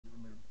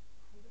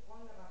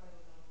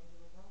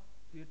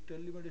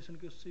Tele medicine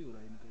के उससे ही हो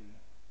रहा है इनका ये।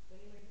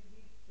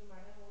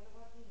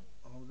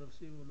 हाँ उधर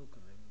से वो लोग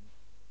कर रहे हैं।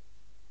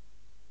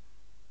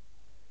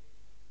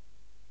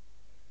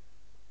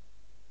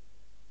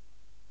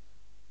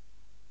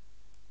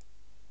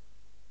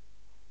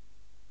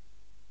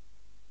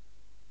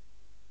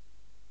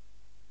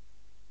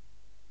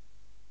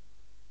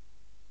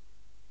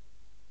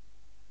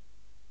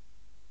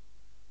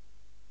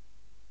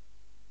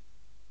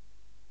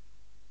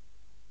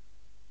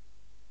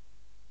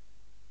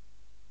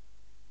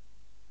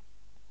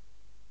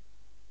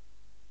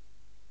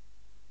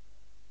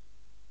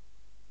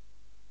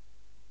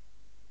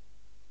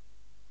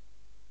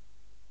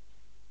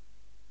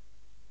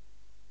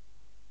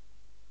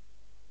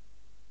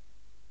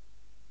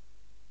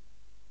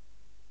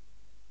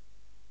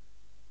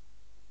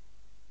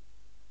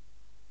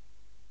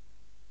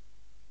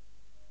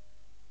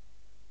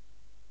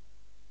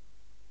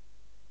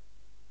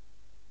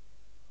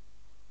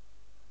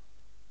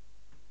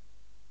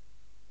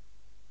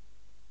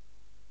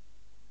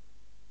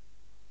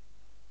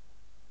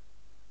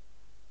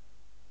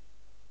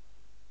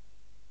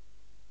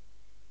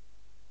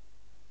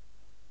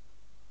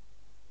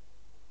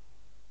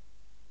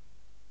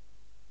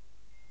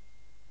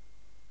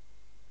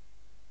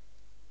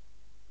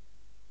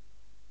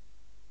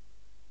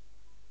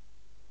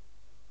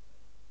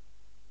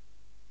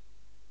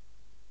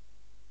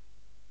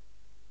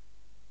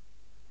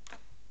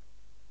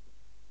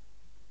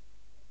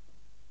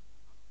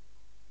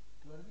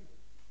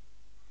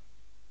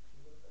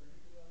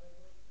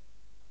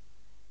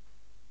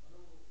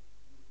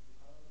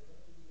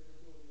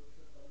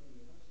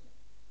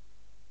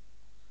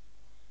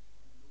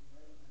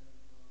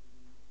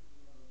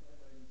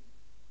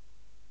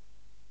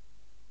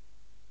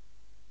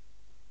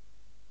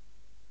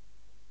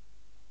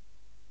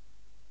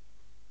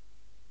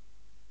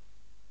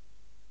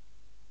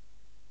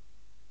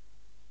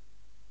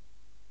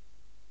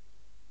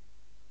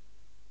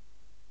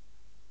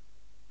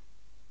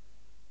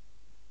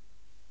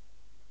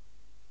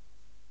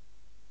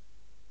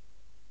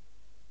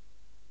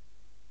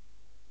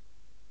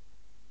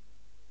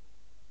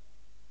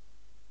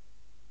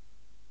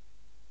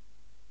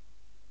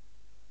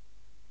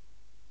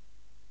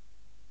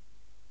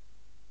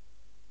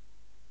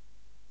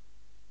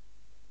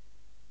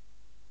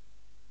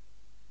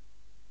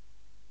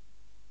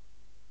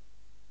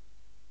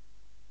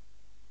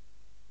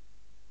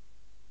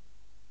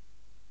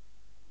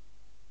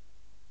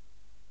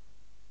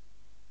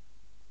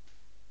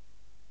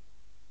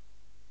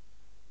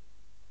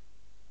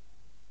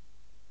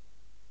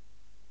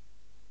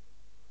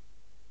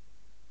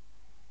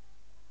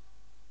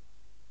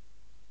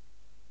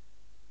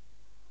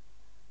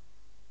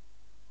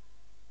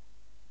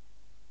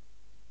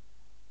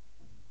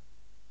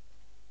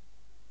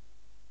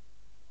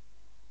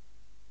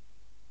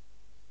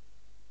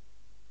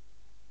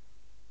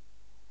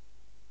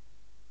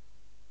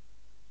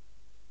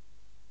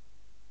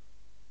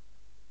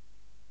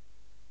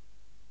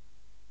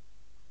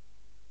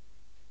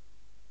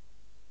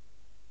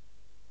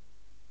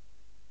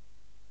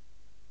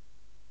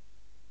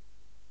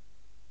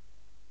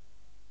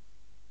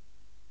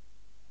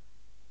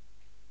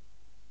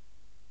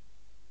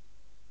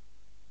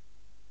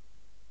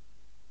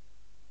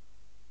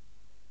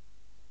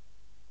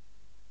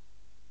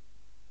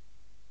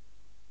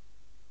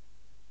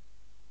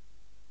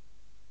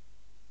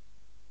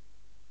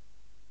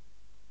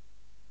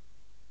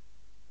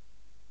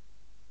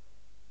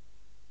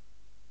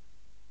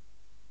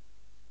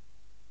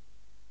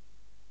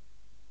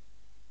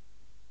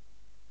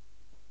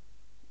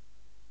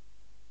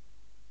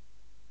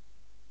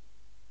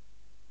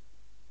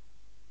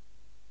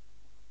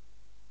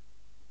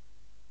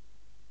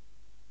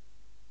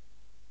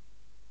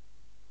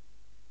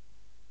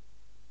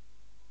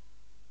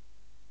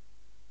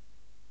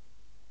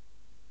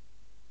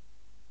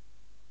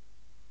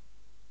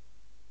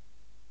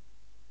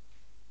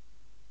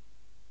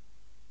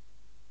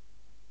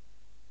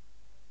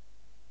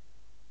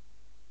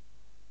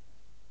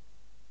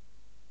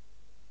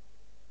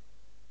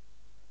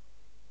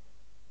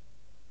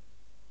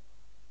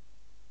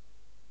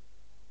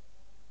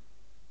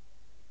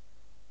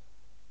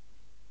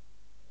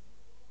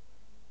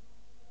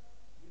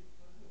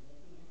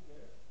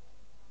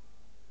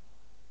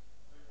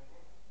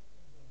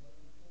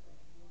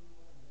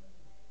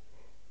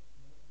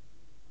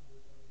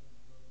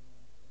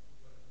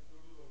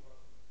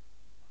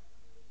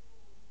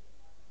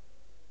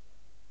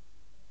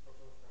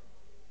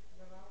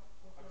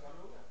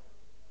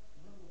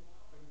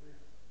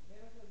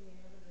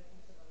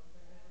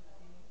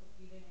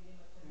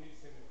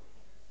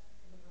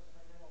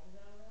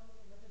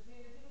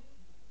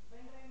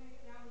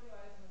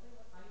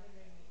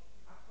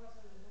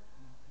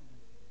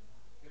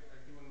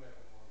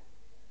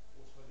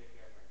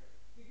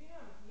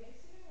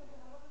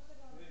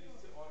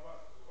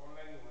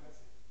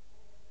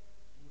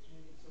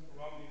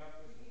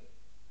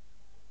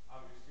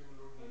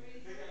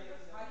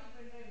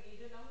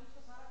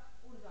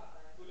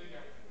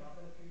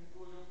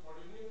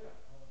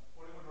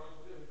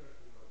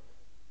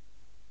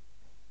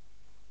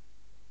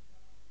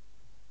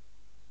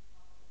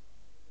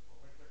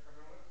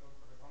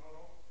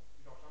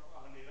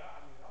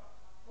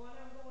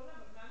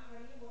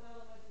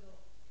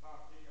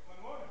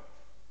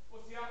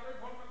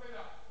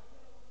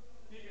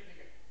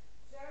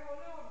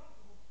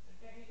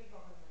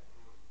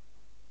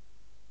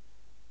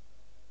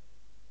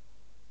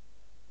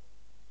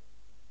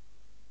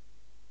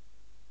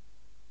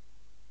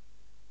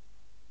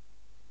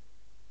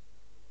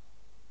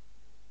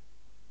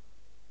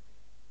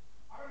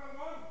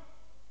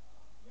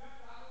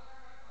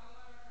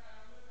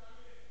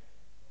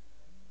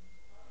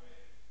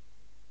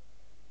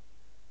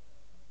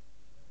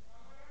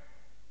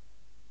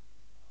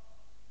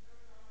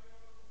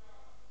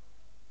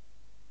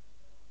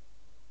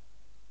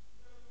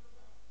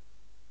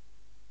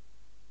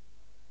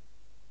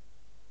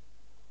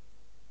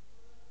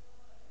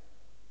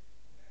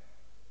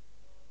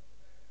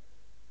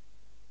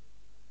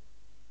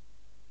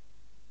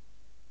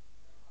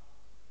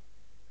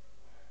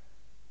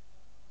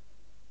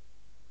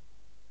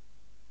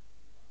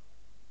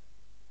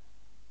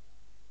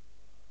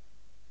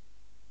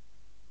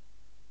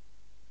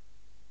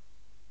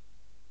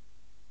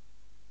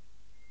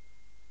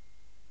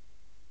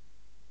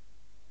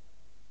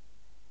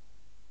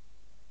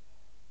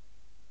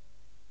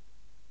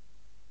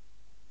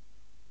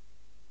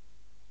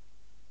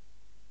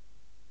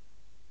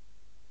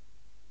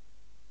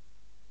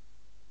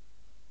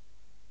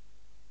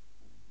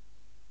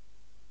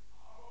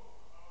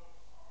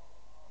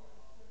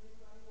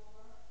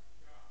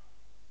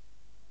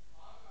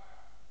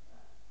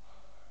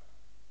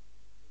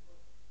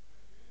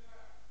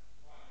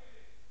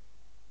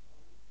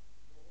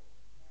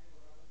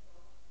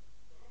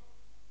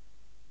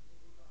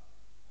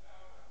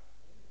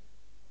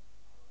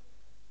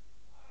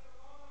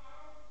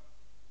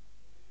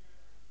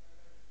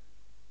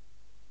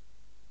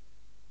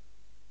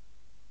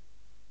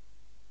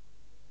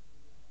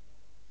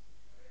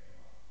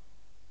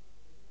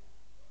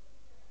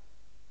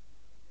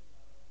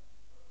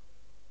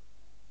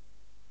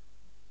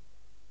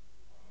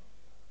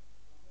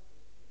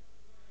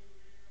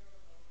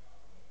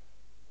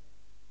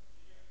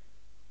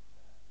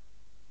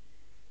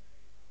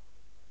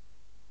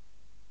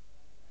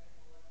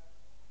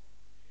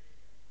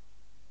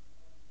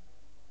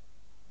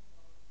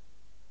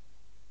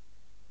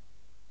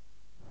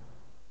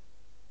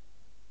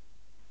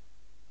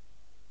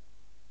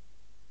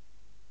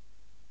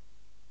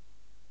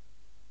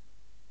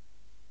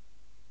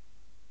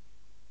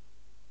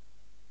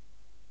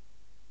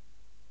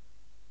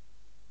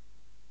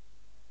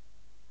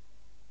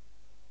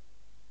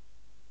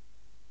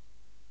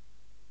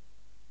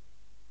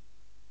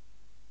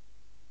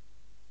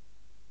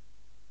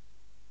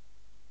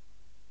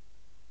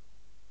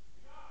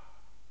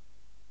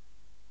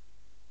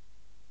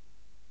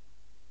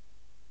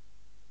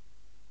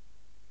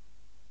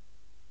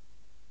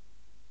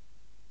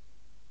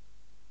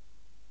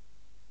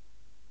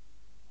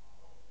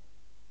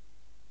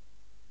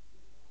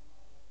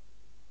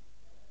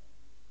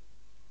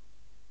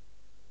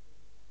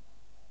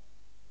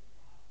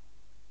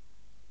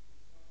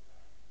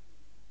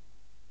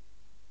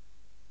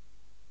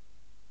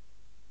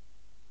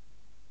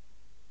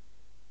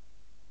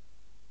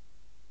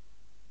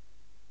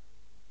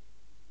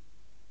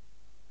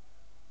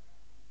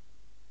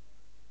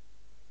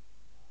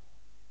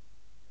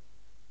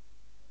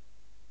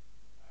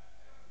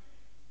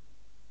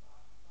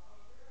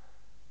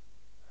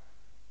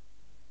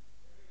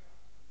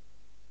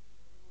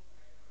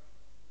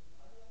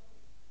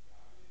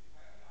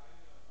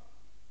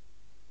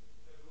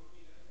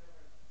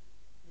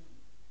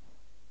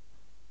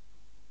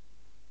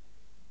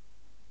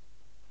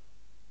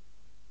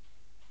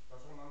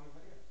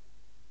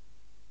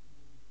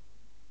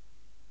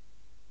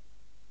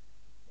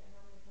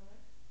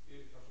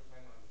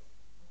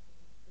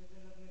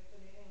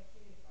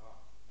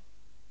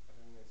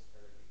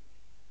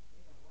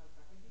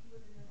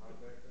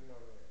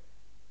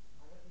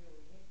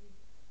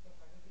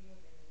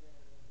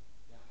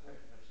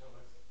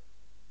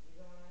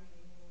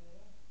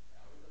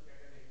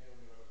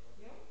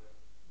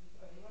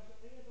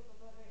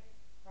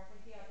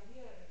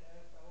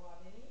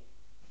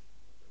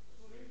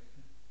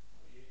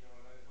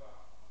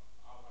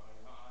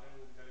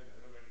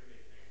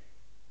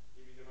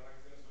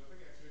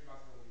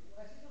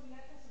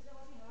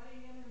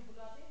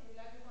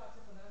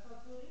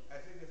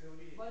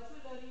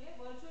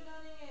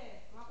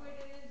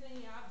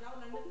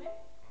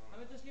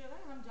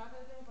 चलाते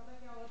रहते हैं, पता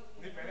क्या होगा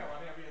नहीं, पहले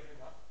हमारे अभी ऐसे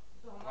था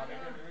तो हमारे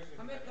यहाँ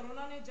हमें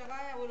कोरोना ने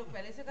जगाया, वो लोग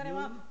पहले से करे,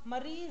 वहाँ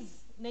मरीज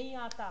नहीं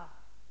आता,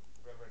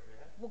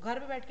 वो घर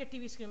पे बैठ के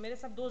टीवी स्क्रीन। मेरे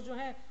सब दोस्त जो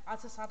हैं आज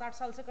से 7-8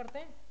 साल से करते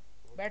हैं,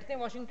 बैठते हैं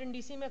वाशिंगटन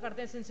डीसी में,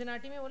 करते हैं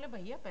सिंसिनाटी में, बोले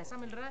भैया पैसा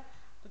मिल रहा है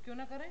तो क्यों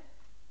ना करें,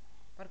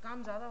 पर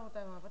काम ज़्यादा होता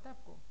है वहाँ, पता है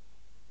आपको,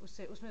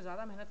 उससे उसमें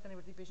ज़्यादा मेहनत करनी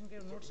पड़ती है, पेशेंट के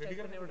नोट्स टाइप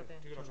करने पड़ते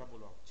हैं।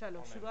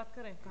 चलो शुरुआत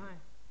करें, कहाँ है?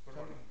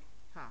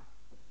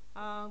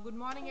 हाँ, good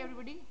morning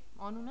everybody.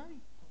 On na?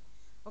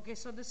 Okay,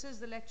 so this is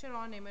the lecture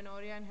on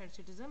amenorrhea and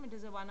hirsutism. It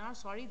is a 1 hour.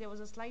 Sorry, there was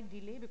a slight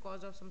delay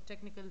because of some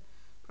technical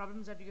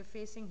problems that we are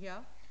facing here.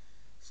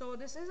 So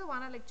this is a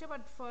 1 hour lecture,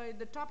 but for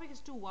the topic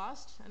is too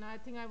vast, and I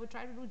think I would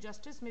try to do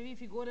justice. Maybe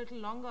if you go a little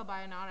longer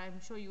by an hour,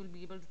 I'm sure you will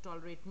be able to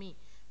tolerate me,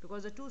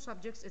 because the two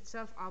subjects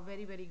itself are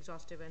very, very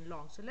exhaustive and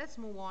long. So let's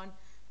move on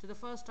to the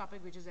first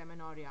topic, which is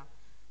amenorrhea.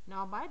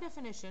 Now, by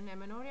definition,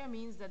 amenorrhea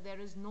means that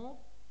there is no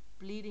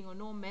bleeding or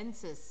no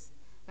menses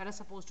that are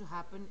supposed to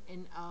happen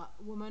in a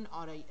woman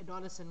or a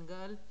adolescent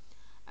girl,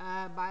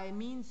 by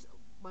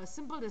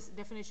simple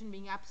definition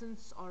being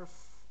absence of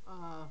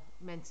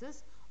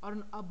menses or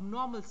an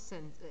abnormal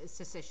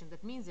cessation.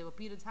 That means there were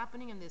periods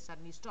happening and they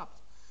suddenly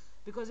stopped.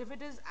 Because if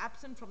it is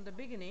absent from the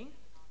beginning,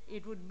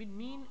 it would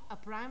mean a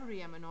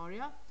primary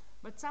amenorrhea,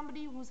 but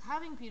somebody who's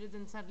having periods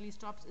and suddenly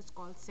stops is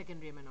called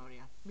secondary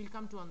amenorrhea. We'll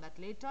come to on that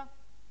later.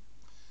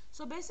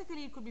 So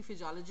basically it could be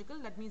physiological,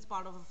 that means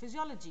part of a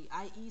physiology,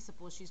 i.e.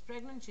 suppose she's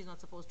pregnant, she's not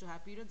supposed to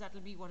have periods, that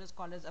will be what is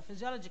called as a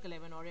physiological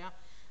amenorrhea.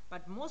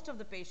 But most of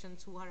the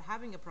patients who are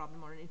having a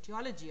problem or an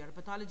etiology or a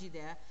pathology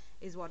there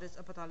is what is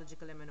a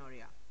pathological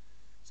amenorrhea.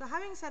 So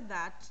having said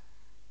that,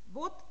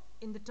 both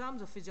in the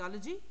terms of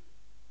physiology,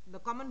 the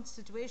common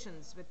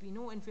situations that we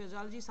know in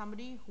physiology,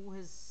 somebody who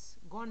has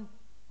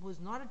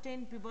not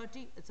attained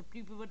puberty, it's a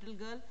prepubertal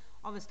girl,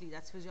 obviously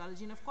that's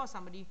physiology, and of course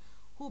somebody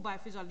who by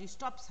physiology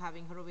stops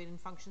having her ovarian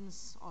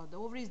functions or the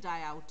ovaries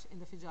die out in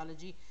the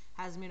physiology,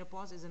 has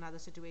menopause, is another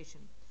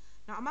situation.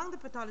 Now among the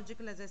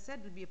pathological, as I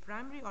said, will be a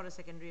primary or a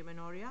secondary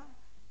amenorrhea.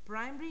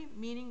 Primary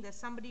meaning that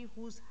somebody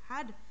who's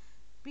had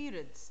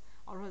periods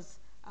or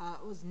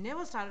was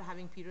never started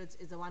having periods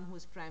is the one who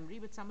is primary,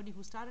 but somebody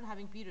who started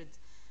having periods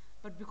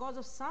but because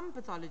of some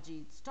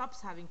pathology stops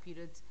having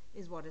periods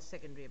is what is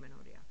secondary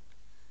amenorrhea.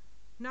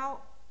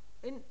 Now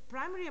in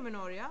primary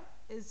amenorrhea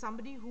is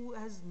somebody who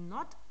has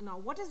not, now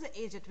what is the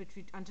age at which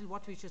until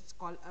what we should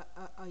call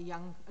a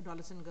young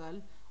adolescent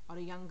girl or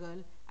a young girl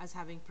as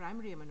having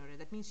primary amenorrhea?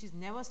 That means she's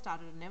never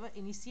started, never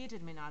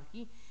initiated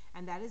menarche,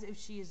 and that is if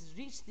she has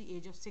reached the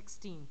age of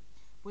 16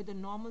 with the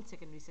normal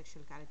secondary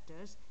sexual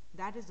characters.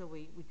 That is the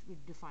way which we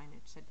define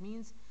it. So it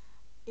means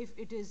if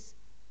it is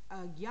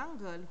a young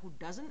girl who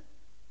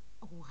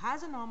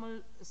has a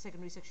normal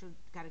secondary sexual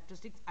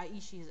characteristics, i.e.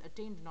 she has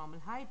attained normal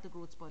height, the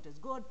growth spurt is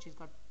good, she's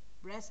got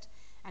breast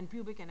and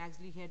pubic and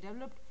axillary hair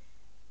developed,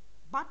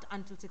 but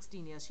until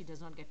 16 years she does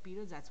not get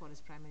periods, that's what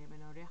is primary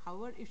amenorrhea.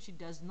 However, if she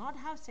does not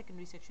have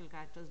secondary sexual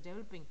characters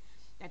developing,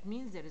 that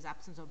means there is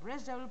absence of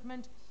breast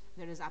development,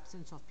 there is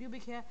absence of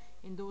pubic hair.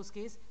 In those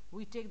cases,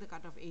 we take the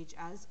cutoff age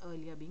as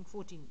earlier being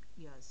 14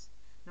 years.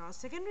 Now,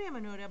 secondary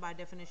amenorrhea by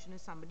definition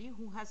is somebody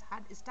who has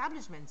had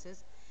established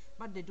menses,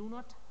 but they do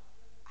not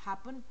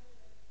happen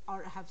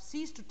or have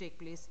ceased to take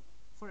place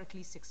for at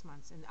least 6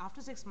 months. And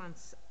after 6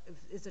 months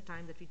is the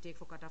time that we take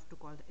for cutoff to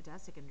call it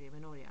as secondary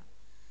amenorrhea.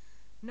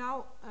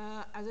 Now,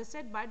 as I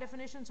said, by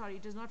definition, sorry,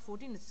 it is not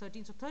 14, it's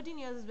 13. So 13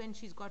 years is when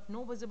she's got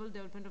no visible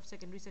development of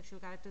secondary sexual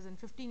characters, and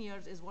 15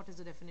 years is what is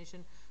the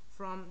definition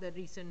from the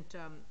recent,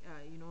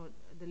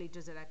 the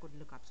latest that I could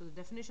look up. So the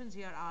definitions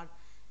here are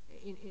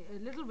a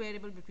little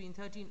variable between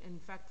 13, in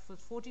fact, for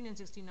 14 and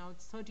 16 now,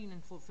 it's 13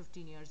 and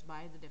 15 years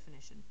by the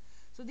definition.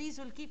 So these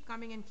will keep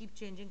coming and keep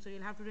changing, so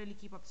you'll have to really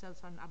keep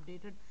yourselves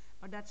updated,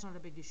 but that's not a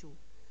big issue.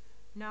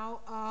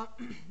 Now,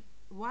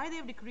 why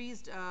they've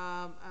decreased,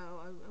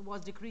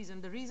 was decreased,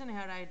 and the reason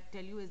here I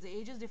tell you is the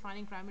ages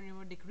defining primary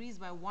amenorrhea decreased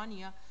by 1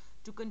 year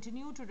to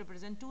continue to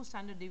represent 2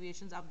 standard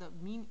deviations of the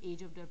mean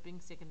age of developing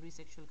secondary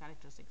sexual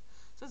characteristics.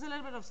 So it's a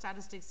little bit of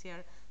statistics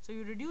here. So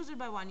you reduce it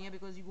by 1 year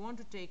because you want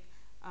to take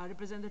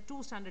represent the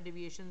 2 standard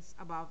deviations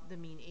above the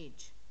mean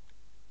age.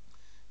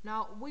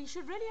 Now, we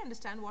should really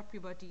understand what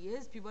puberty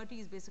is. Puberty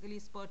is basically a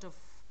spurt of,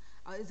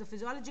 is a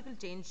physiological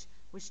change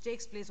which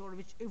takes place or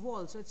which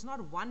evolves. So it's not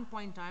one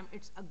point in time,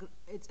 it's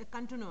a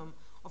continuum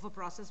of a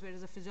process, where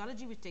there's a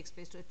physiology which takes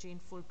place to attain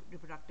full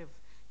reproductive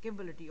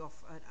capability of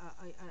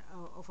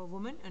a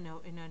woman in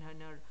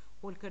her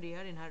whole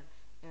career, in her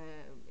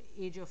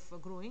age of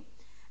growing.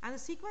 And the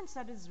sequence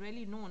that is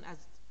really known as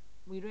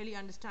we really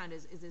understand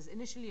is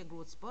initially a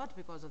growth spurt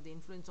because of the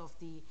influence of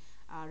the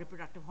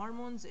reproductive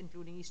hormones,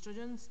 including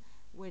estrogens,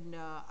 when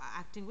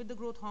acting with the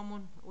growth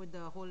hormone, with the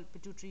whole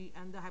pituitary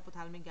and the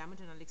hypothalamic gamete,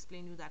 and I'll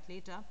explain you that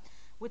later.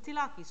 With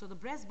thalaki, so the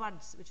breast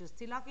buds, which is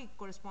thalaki,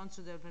 corresponds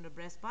to the development of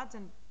breast buds,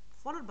 and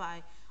followed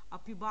by a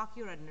pubarche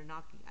or a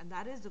menarche, and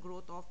that is the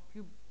growth of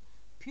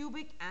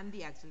pubic and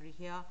the axillary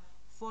hair,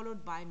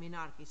 followed by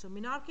menarche. So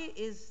menarche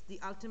is the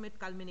ultimate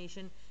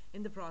culmination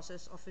in the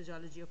process of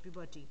physiology of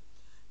puberty.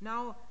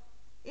 Now,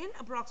 In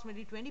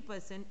approximately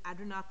 20%,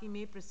 Adrenarche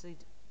may precede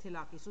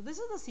Thelarche. So this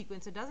is the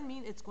sequence. It doesn't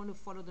mean it's going to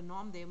follow the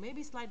norm. There may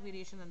be slight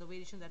variation, and the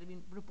variation that has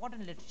been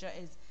reported in literature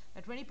is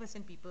that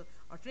 20% people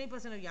or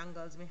 20% of young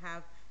girls may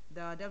have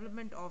the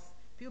development of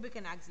pubic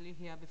and axillary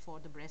hair before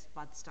the breast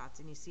bud starts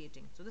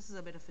initiating. So this is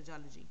a bit of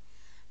physiology.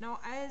 Now,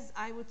 as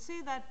I would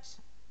say that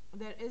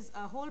there is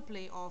a whole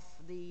play of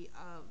the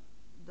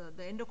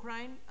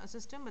endocrine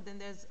system, but then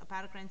there's a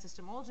paracrine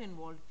system also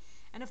involved.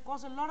 And of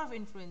course, a lot of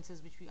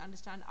influences which we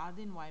understand are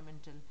the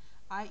environmental,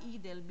 i.e.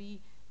 there'll be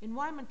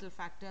environmental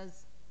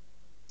factors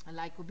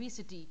like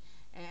obesity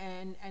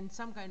and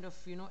some kind of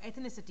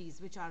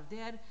ethnicities which are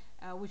there,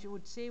 which I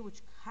would say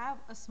which have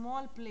a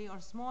small play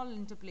or small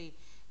interplay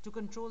to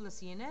control the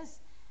CNS,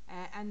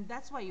 and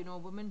that's why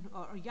women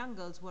or young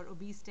girls who are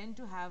obese tend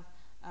to have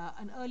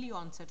an early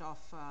onset of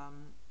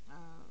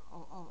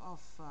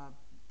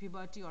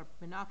puberty or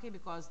menarche,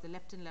 because the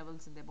leptin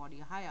levels in their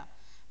body are higher.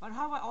 But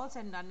however, all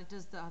said and done, it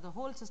is the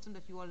whole system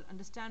that you all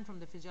understand from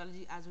the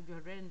physiology, as you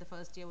had read in the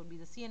first year, would be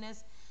the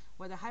CNS,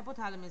 where the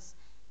hypothalamus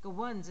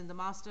governs in the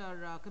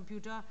master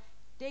computer,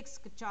 takes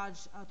charge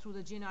through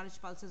the GnRH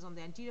pulses on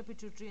the anterior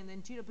pituitary, and the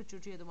anterior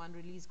pituitary are the one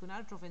release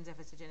gonadotrophins,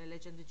 FSH and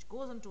LH, and which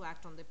goes on to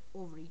act on the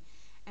ovary.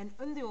 And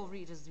in the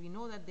ovary, we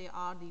know that they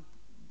are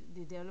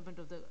the development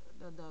of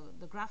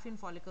the Graafian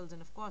follicles,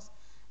 and of course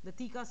the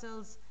theca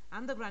cells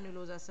and the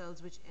granulosa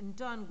cells, which in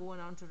turn go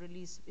on to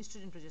release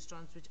estrogen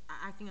progesterones, which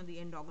are acting on the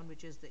end organ,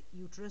 which is the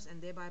uterus,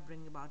 and thereby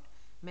bring about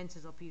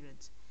menses or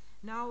periods.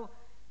 Now,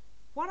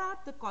 what are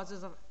the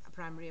causes of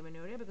primary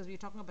amenorrhea? Because we're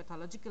talking about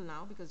pathological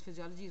now, because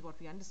physiology is what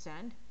we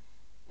understand.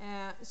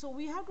 So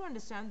we have to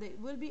understand that it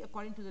will be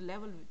according to the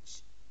level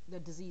which the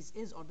disease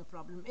is or the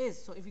problem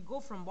is. So if we go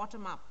from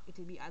bottom up, it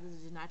will be either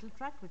the genital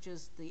tract, which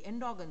is the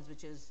end organs,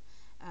 which is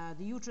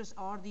the uterus,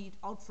 or the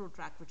outflow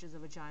tract, which is the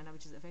vagina,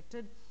 which is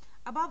affected.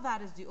 Above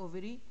that is the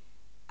ovary.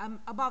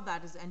 Above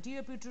that is the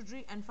anterior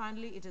pituitary, and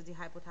finally it is the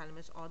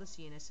hypothalamus or the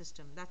CNS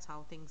system. That's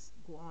how things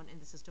go on in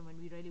the system when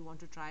we really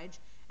want to triage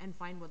and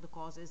find what the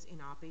cause is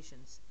in our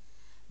patients.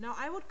 Now,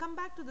 I would come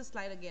back to the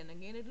slide again.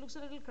 Again, it looks a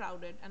little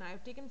crowded, and I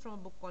have taken from a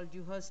book called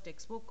Dewhurst's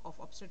textbook of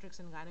obstetrics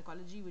and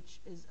gynecology,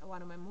 which is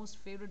one of my most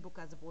favorite book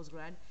as a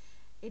postgrad.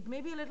 It may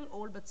be a little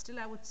old, but still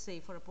I would say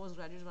for a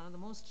postgraduate, one of the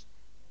most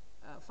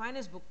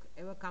finest book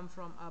ever come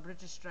from a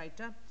British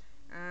writer.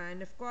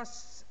 And of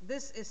course,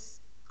 this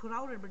is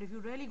crowded, but if you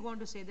really want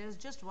to say, there is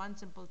just one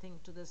simple thing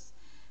to this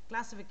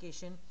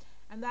classification,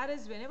 and that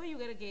is whenever you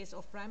get a case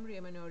of primary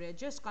amenorrhea,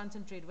 just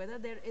concentrate whether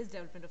there is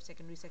development of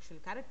secondary sexual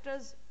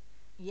characters,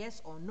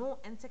 yes or no,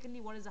 and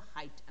secondly, what is the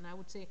height. And I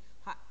would say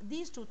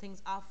these two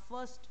things are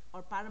first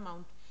or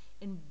paramount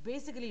in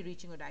basically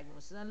reaching a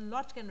diagnosis. A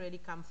lot can really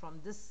come from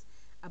this,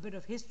 a bit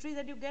of history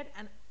that you get,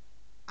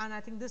 and I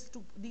think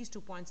these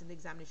 2 points in the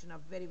examination are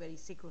very, very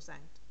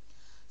sacrosanct.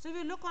 So if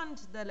you look on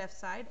the left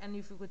side, and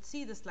if you could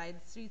see the slide,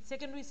 3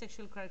 secondary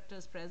sexual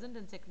characters present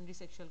and secondary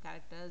sexual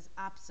characters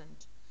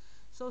absent.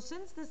 So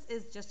since this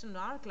is just in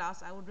our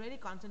class, I would really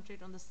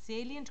concentrate on the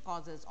salient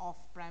causes of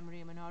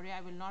primary amenorrhea.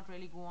 I will not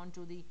really go on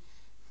to the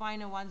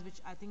finer ones,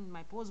 which I think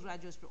my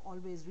postgraduates will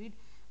always read.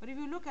 But if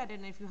you look at it,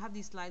 and if you have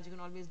these slides, you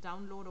can always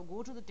download or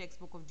go to the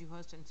textbook of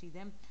Dewhurst and see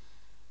them.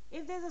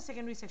 If there's a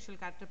secondary sexual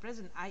character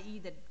present, i.e.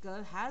 that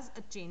girl has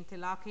attained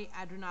Thelarche,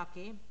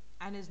 Adrenarche,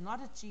 and is not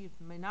achieved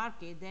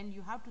menarche, then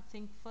you have to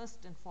think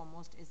first and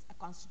foremost is a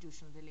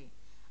constitutional delay,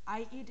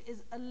 i.e. it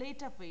is a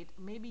later fate.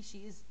 Maybe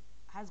she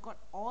has got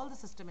all the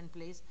system in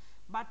place,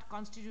 but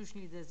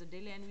constitutionally there's a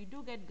delay, and we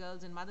do get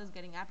girls and mothers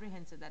getting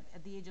apprehensive that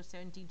at the age of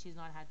 17 she's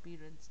not had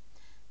periods.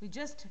 We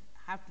just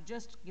have to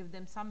just give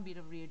them some bit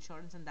of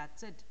reassurance, and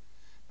that's it.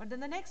 But then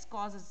the next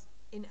cause is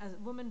in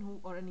a woman who,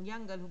 or in a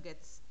young girl who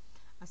gets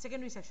a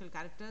secondary sexual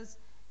characters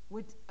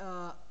with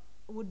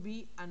would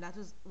be, and that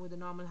is with a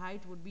normal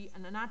height, would be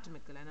an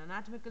anatomical. And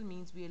anatomical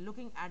means we are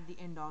looking at the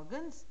end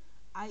organs,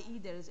 i.e.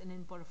 there is an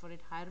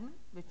imperforate hymen,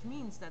 which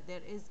means that there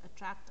is a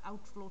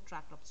outflow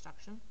tract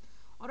obstruction,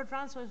 or a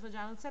transverse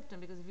vaginal septum,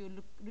 because if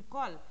you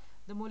recall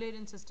the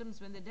Mullerian systems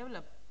when they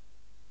develop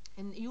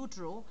in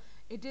utero,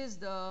 it is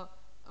the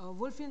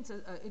Wolffian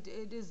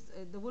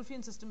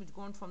system which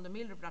goes from the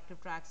male reproductive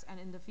tracts, and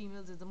in the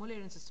females is the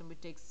Mullerian system which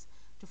takes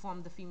to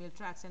form the female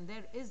tracts, and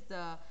there is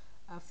the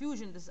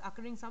fusion. This is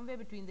occurring somewhere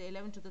between the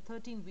 11th to the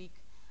 13th week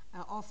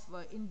of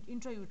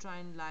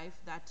intrauterine life,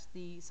 that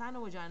the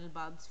sinovaginal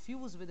bulbs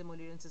fuse with the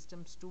Mullerian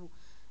systems to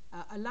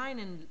align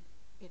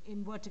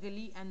in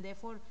vertically, and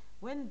therefore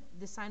when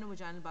the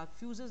sinovaginal bulb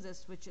fuses,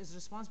 this which is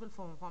responsible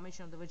for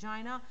formation of the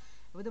vagina,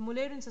 with the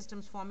Mullerian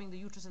systems forming the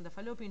uterus and the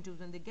fallopian tubes,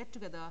 when they get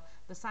together,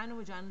 the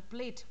sinovaginal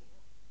plate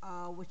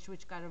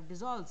which kind of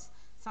dissolves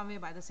somewhere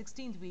by the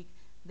 16th week,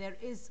 there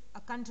is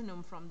a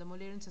continuum from the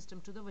Mullerian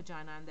system to the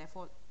vagina, and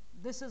therefore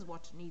this is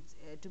what needs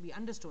to be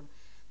understood,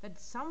 that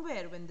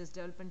somewhere when this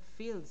development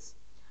fails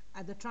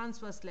at the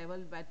transverse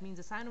level, that means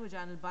the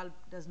sinovaginal bulb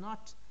does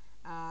not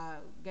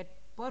get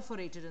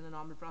perforated in the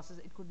normal process,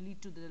 it could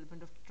lead to the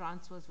development of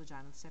transverse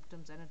vaginal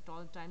septums, and at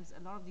all times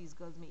a lot of these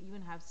girls may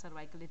even have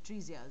cervical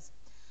atresias.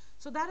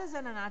 So that is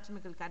an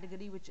anatomical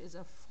category which is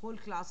a whole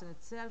class in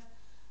itself.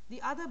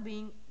 The other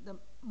being the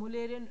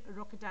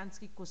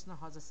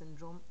Mullerian-Rokitansky-Kuznhauser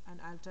syndrome, and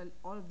I'll tell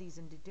all of these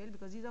in detail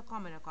because these are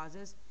commoner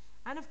causes.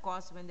 And of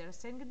course, when there are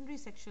secondary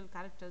sexual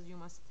characters, you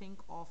must think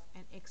of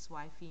an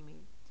XY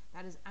female,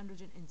 that is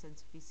androgen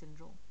insensitivity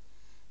syndrome.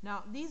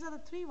 Now, these are the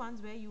three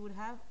ones where you would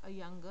have a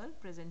young girl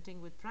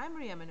presenting with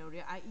primary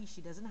amenorrhea, i.e.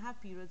 she doesn't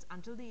have periods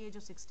until the age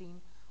of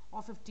 16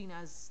 or 15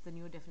 as the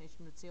newer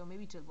definition would say, or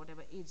maybe till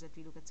whatever age that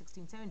we look at,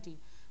 16, 17,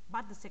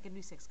 but the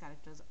secondary sex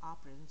characters are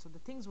present. So the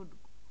things would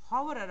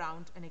hover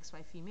around an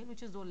XY female,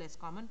 which is though less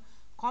common.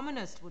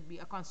 Commonest would be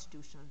a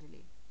constitutional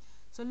delay.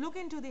 So look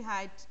into the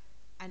height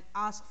and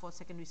ask for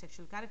secondary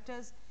sexual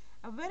characters.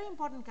 A very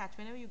important catch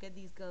whenever you get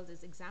these girls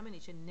is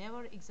examination.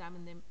 Never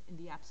examine them in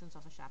the absence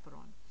of a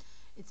chaperone.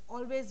 It's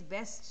always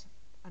best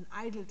and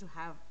ideal to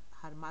have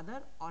her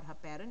mother or her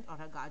parent or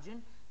her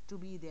guardian to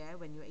be there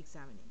when you're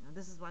examining. Now,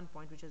 this is one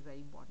point which is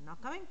very important. Now,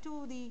 coming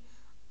to the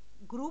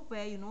group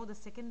where you know the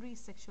secondary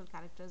sexual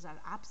characters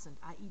are absent,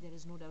 i.e. there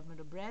is no development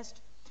of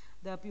breast,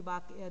 the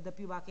pubic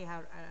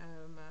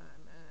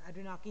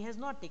adrenarche has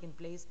not taken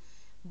place.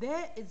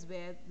 There is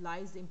where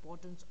lies the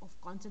importance of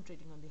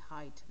concentrating on the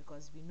height,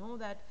 because we know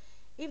that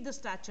if the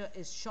stature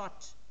is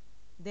short,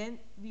 then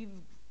we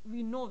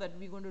know that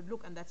we're going to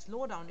look, and that's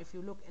low down. If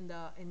you look in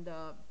the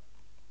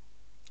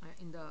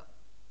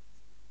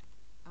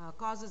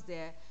causes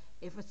there,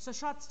 if it's a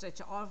short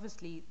stretcher,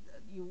 obviously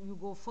you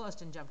go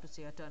first and jump to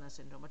say a Turner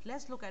syndrome. But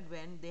let's look at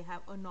when they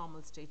have a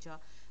normal stature,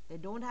 they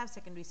don't have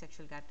secondary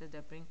sexual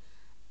characteristics.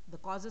 The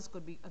causes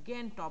could be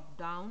again top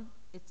down.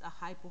 It's a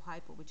hypo,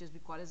 which is we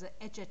call as a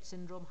HH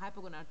syndrome,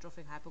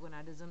 hypogonadotrophic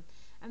hypogonadism,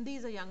 and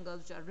these are young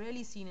girls which are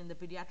rarely seen in the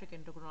pediatric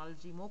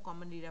endocrinology, more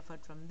commonly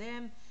referred from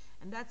them,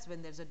 and that's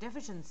when there's a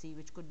deficiency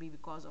which could be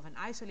because of an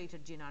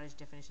isolated GnRH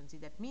deficiency.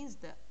 That means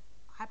the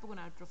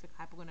hypogonadotrophic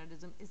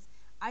hypogonadism is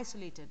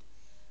isolated,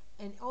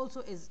 and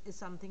also is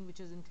something which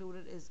is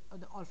included is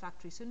the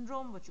olfactory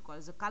syndrome, which you call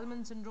as a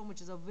Kallmann syndrome,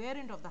 which is a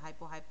variant of the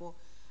hypo,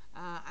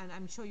 and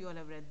I'm sure you all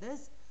have read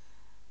this.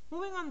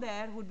 Moving on,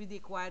 there would be the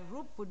acquired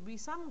group, would be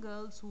some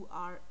girls who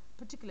are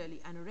particularly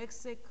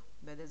anorexic,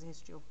 where there's a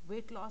history of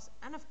weight loss,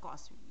 and of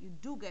course you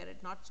do get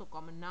it, not so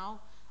common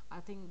now. I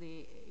think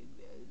a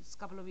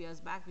couple of years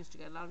back we used to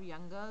get a lot of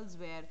young girls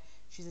where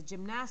she's a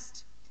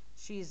gymnast,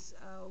 she's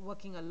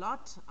working a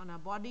lot on her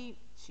body,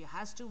 she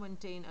has to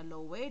maintain a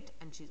low weight,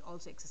 and she's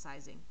also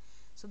exercising.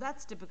 So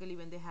that's typically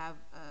when they have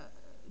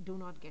do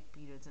not get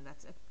periods, and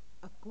that's a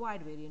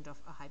acquired variant of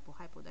a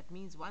hypo. That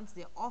means once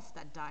they're off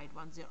that diet,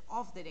 once they're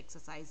off their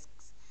exercise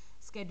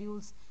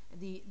schedules,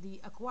 the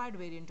acquired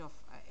variant of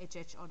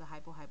HH or the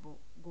hypo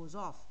goes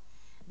off.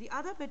 The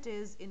other bit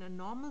is in a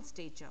normal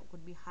stature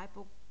could be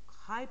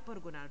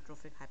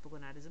hypergonadotrophic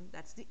hypogonadism.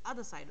 That's the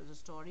other side of the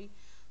story.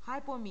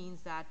 Hypo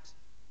means that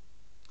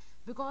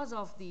because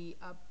of the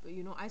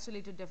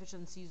isolated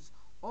deficiencies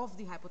of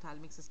the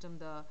hypothalamic system,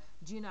 the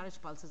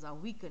GnRH pulses are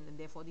weakened, and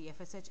therefore the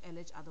FSH,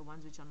 LH are the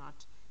ones which are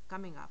not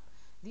coming up.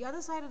 The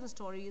other side of the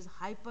story is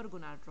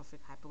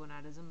hypergonadotrophic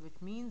hypogonadism, which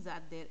means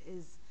that there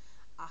is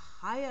a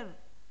higher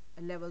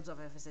levels of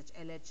FSH,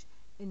 LH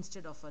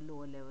instead of a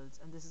lower levels,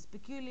 and this is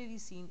peculiarly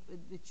seen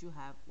with which you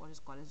have what is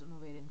called as an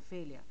ovarian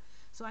failure.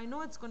 So I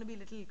know it's going to be a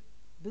little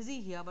busy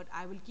here, but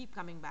I will keep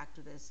coming back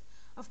to this.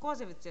 Of course,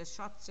 if it's a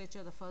short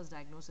stature, the first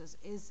diagnosis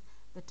is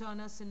the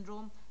Turner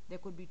syndrome. There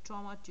could be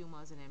trauma,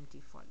 tumors, and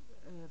empty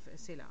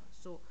sella.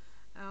 So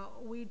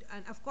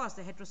and of course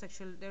the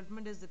heterosexual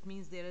development is, that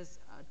means there is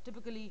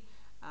typically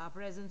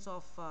presence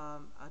of a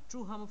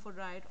true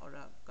hermaphrodite or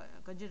a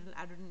congenital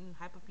adrenal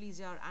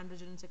hyperplasia or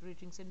androgen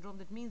secreting syndrome.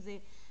 That means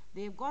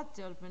they've got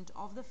development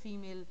of the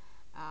female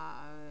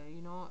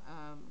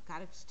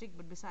characteristic,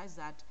 but besides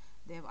that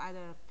they have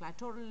either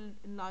clitoral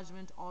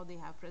enlargement or they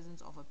have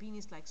presence of a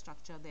penis-like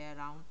structure there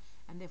around,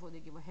 and therefore they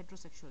give a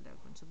heterosexual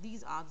development. So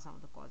these are some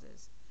of the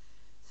causes.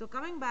 So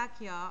coming back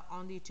here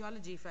on the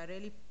etiology, if I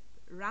really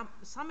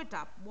sum it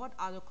up, what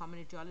are the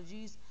common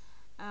etiologies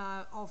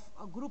of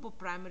a group of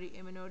primary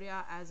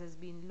amenorrhea as has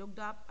been looked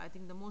up? I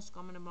think the most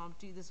common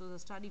abnormality, this was a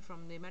study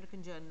from the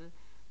American Journal,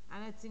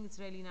 and I think it's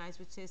really nice,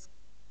 which says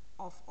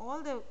of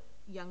all the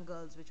young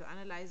girls which were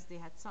analyzed, they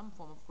had some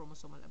form of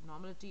chromosomal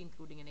abnormality,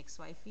 including an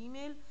XY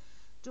female,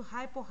 to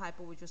hypo,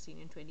 which was seen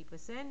in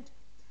 20%.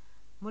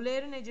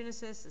 Mullerian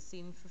agenesis is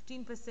seen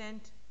in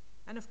 15%,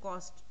 and of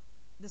course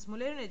this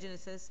Mullerian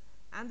agenesis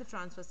and the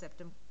transverse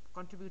septum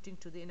contributing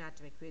to the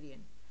anatomic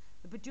variant.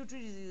 The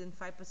pituitary disease in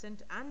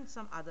 5%, and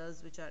some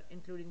others which are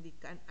including the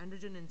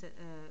androgen and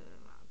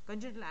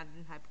congenital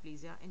adrenal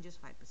hyperplasia in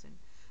just 5%.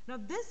 Now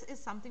this is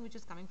something which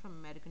is coming from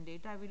American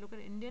data. If we look at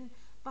Indian,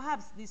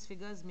 perhaps these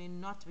figures may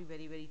not be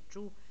very, very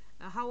true.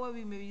 However,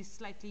 we may be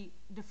slightly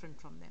different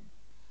from them.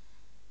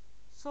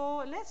 So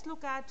let's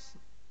look at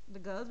the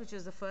girls, which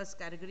is the first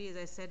category. As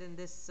I said, in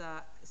this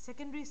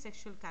secondary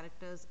sexual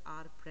characters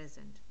are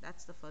present.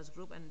 That's the first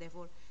group, and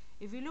therefore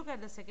if you look at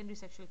the secondary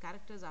sexual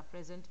characters are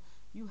present,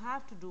 you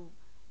have to do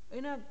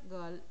in a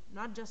girl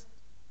not just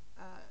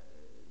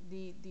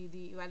the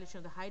evaluation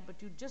of the height,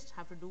 but you just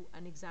have to do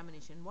an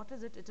examination. What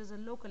is it? It is a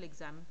local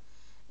exam,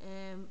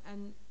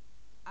 and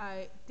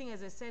I think,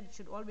 as I said, it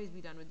should always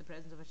be done with the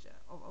presence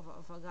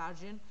of a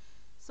guardian.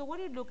 So what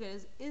you'd look at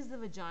is the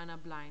vagina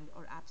blind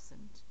or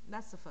absent?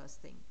 That's the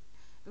first thing.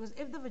 Because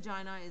if the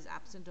vagina is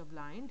absent or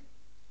blind,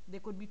 there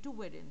could be two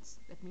variants.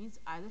 That means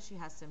either she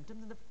has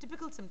symptoms, and the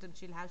typical symptoms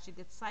she'll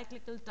get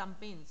cyclical tum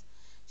pains.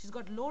 She's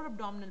got lower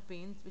abdominal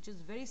pains, which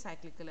is very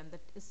cyclical, and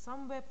that is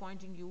somewhere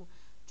pointing you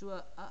to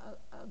a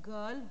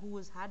girl who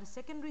has had a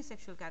secondary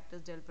sexual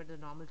characters developed at the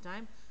normal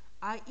time,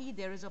 i.e.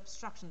 there is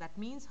obstruction. That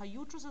means her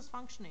uterus is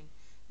functioning.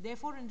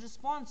 Therefore, in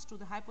response to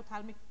the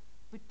hypothalamic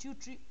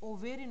pituitary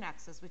ovarian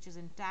axis, which is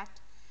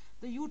intact,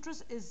 the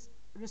uterus is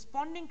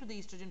responding to the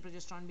estrogen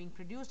progesterone being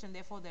produced, and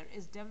therefore there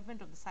is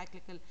development of the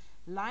cyclical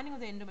lining of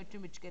the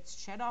endometrium, which gets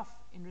shed off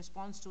in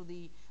response to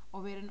the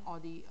ovarian or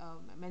the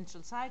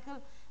menstrual cycle.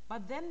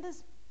 But then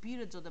this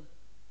periods or the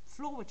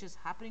flow which is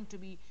happening to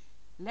be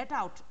let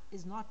out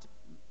is not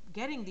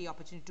getting the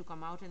opportunity to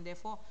come out, and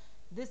therefore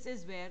this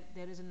is where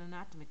there is an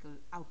anatomical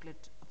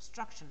outlet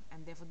obstruction,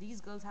 and therefore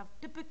these girls have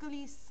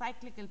typically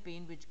cyclical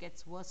pain which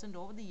gets worsened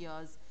over the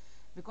years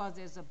because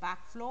there's a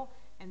backflow,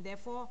 and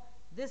therefore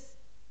this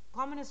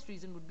commonest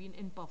reason would be an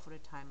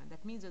imperforate hymen.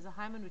 That means there's a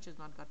hymen which has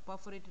not got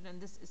perforated, and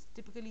this is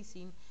typically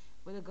seen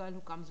with a girl who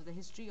comes with a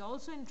history.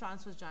 Also in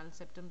transvaginal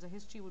septums, a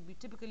history would be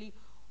typically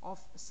of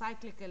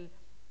cyclical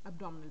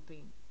abdominal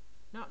pain.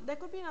 Now there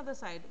could be another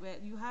side where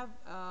you have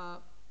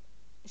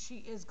she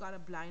is got a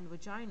blind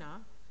vagina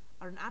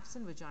or an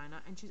absent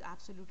vagina, and she's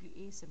absolutely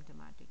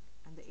asymptomatic,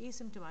 and the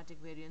asymptomatic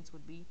variants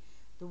would be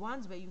the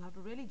ones where you have to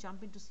really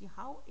jump in to see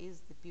how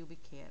is the pubic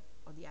hair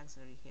or the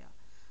axillary hair.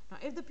 Now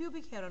if the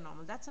pubic hair are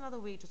normal, that's another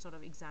way to sort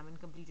of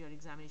complete your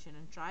examination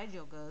and try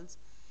your girls.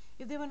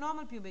 If they were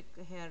normal pubic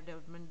hair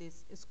development,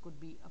 this could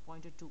be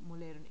appointed to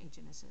Mullerian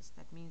agenesis.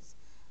 That means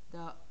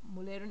the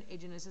Mullerian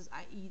agenesis,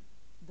 i.e.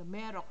 the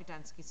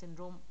Mayer-Rokitansky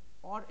syndrome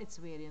or its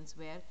variants,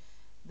 where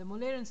the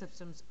Mullerian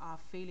systems are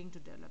failing to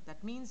develop.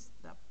 That means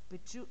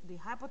the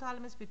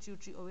hypothalamus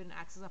pituitary ovarian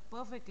axis are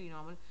perfectly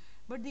normal,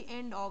 but the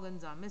end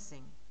organs are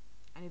missing.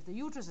 And if the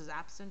uterus is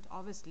absent,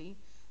 obviously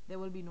there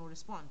will be no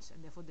response,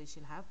 and therefore they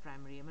shall have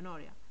primary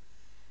amenorrhea.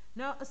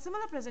 Now a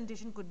similar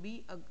presentation could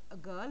be a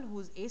girl who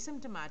is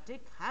asymptomatic,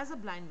 has a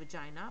blind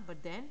vagina,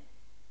 but then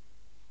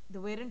the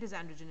variant is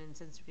androgen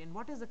insensitivity. And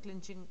what is the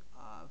clinching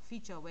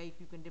feature where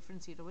you can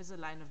differentiate, or what is the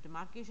line of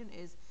demarcation,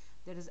 is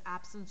there is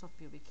absence of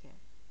pubic hair.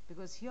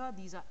 Because here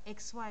these are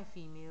XY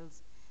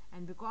females,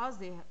 and because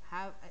they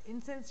have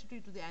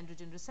insensitivity to the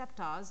androgen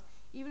receptors,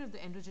 even if the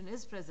androgen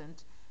is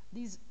present,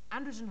 these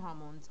androgen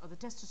hormones or the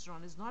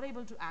testosterone is not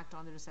able to act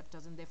on the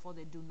receptors, and therefore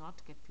they do not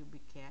get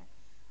pubic hair.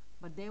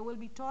 But there will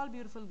be tall,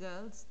 beautiful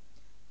girls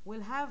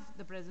will have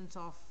the presence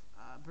of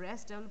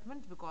breast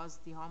development, because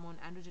the hormone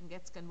androgen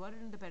gets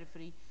converted in the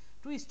periphery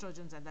to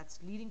estrogens, and that's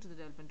leading to the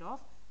development of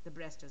the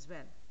breast as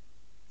well.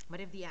 But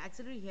if the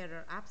axillary hair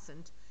are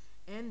absent,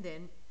 and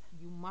then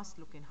you must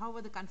look in.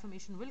 However, the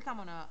confirmation will come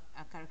on a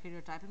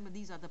karyotyping, but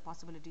these are the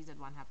possibilities that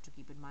one have to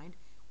keep in mind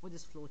with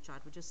this flow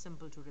chart, which is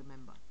simple to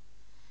remember.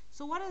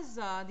 So what is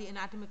the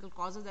anatomical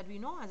causes that we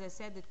know? As I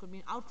said, it could be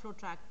an outflow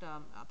tract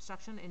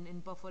obstruction in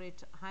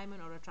imperforate hymen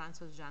or a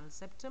transverse vaginal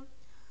septum.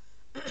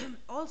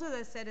 Also, as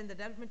I said, in the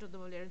development of the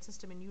Mullerian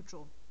system in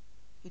utero,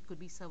 it could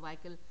be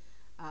cervical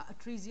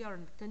atresia or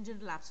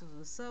congenital absence of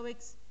the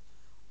cervix,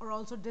 or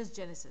also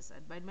dysgenesis.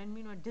 By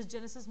mean what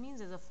dysgenesis means,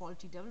 there's a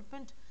faulty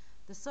development.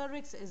 The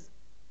cervix is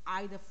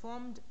either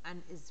formed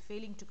and is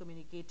failing to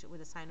communicate with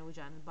the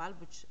sinovaginal bulb,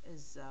 which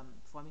is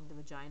forming the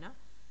vagina.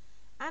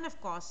 And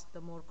of course,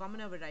 the more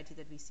common variety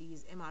that we see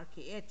is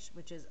MRKH,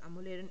 which is a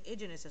Mullerian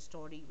agenesis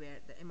story, where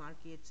the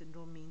MRKH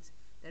syndrome means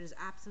there is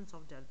absence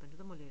of development of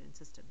the Mullerian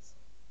systems.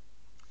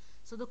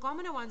 So the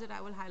commoner ones that I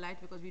will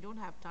highlight, because we don't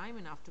have time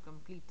enough to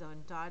complete the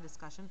entire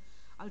discussion,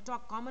 I'll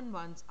talk common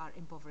ones are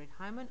imperforate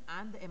hymen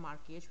and the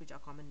MRKH, which are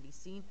commonly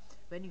seen.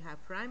 When you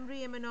have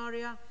primary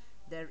amenorrhea,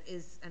 there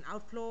is an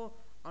outflow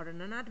or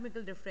an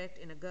anatomical defect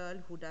in a girl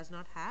who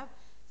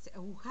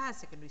has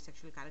secondary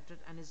sexual character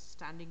and is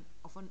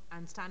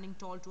standing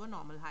tall to a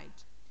normal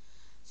height.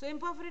 So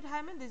imperforate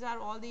hymen, these are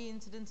all the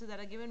incidences that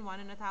are given, 1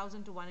 in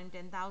 1,000 to 1 in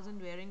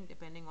 10,000, varying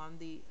depending on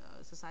the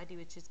society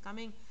which is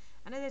coming.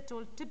 And as I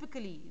told,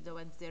 typically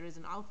when there is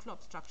an outflow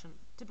obstruction,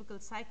 typical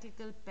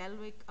cyclical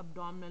pelvic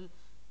abdominal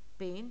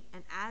pain,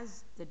 and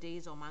as the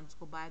days or months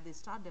go by, they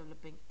start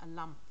developing a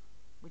lump,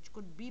 which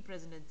could be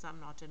present in some,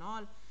 not in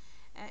all.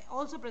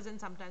 Also present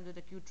sometimes with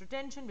acute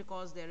retention,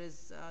 because there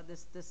is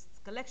this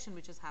collection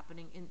which is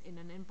happening in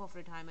an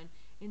imperforate hymen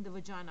in the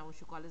vagina, which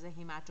you call as a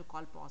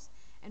hematocolpos.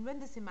 And when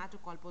this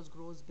hematocolpos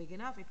grows big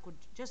enough, it could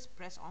just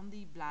press on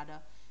the bladder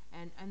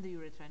and the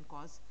urethra and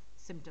cause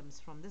symptoms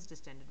from this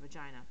distended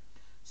vagina.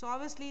 So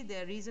obviously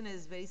the reason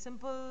is very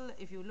simple.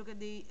 If you look at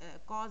the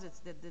cause, it's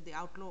that the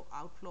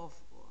outflow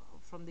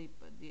from the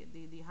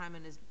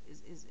hymen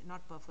is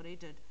not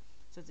perforated,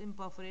 so it's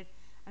imperforate.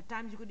 At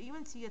times you could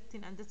even see a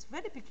thin, and that's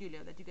very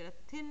peculiar, that you get a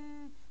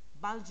thin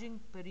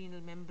bulging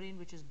perineal membrane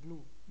which is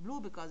blue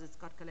because it's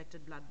got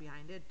collected blood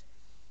behind it.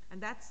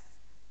 And that's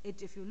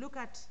it. If you look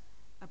at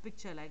a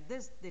picture like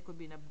this, there could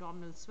be an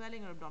abdominal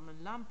swelling or abdominal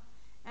lump,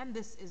 And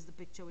this is the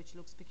picture which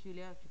looks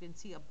peculiar. You can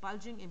see a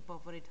bulging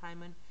imperforate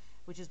hymen,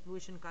 which is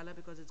bluish in color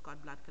because it's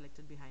got blood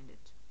collected behind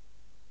it.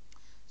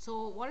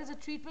 So what is the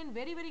treatment?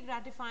 Very, very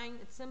gratifying.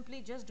 It's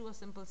simply just do a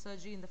simple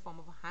surgery in the form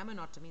of a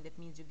hymenotomy. That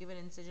means you give an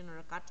incision or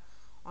a cut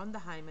on the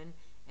hymen,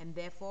 and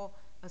therefore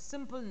a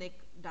simple nick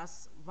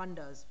does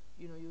wonders.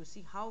 You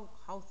see how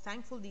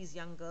thankful these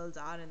young girls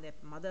are and their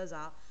mothers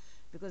are,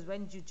 because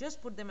when you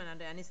just put them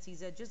under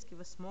anesthesia, just give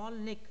a small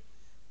nick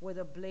with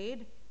a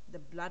blade, the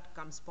blood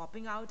comes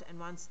popping out, and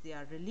once they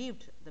are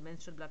relieved, the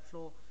menstrual blood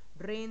flow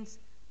drains.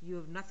 You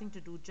have nothing to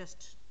do,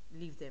 just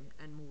leave them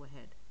and move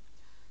ahead.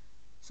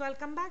 So I'll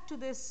come back to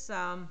this,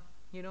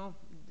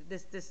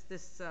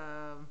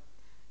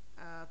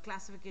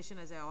 classification,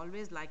 as I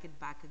always like it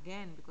back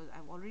again, because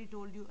I've already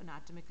told you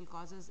anatomical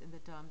causes in the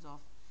terms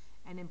of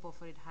an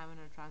imperforate hymen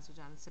or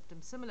transvaginal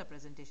septum. Similar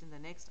presentation. The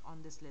next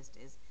on this list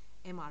is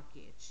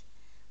MRKH,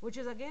 which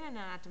is again an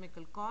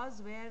anatomical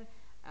cause where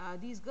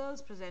these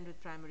girls present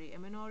with primary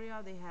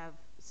amenorrhea. They have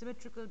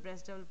symmetrical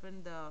breast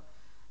development.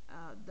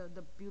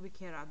 The pubic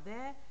hair are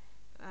there.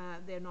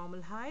 Their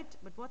normal height,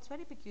 but what's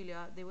very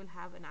peculiar, they will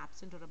have an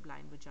absent or a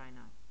blind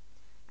vagina,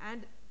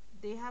 and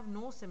they have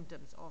no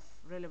symptoms of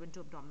relevant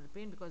to abdominal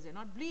pain because they're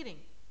not bleeding.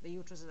 The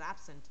uterus is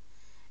absent.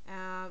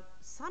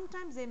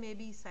 Sometimes there may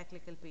be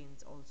cyclical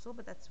pains also,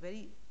 but that's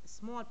very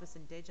small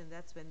percentage, and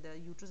that's when the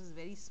uterus is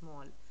very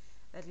small,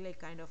 that like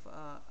kind of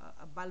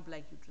a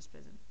bulb-like uterus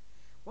present.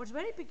 What's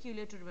very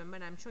peculiar to remember,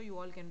 and I'm sure you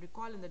all can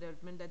recall in the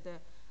development, that the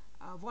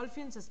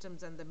Wolffian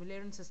systems and the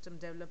Mullerian system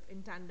develop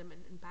in tandem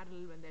and in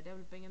parallel when they're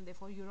developing, and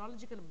therefore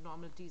urological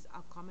abnormalities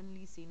are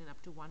commonly seen in up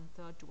to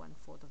 1/3 to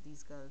 1/4 of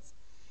these girls.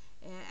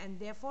 And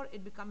therefore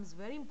it becomes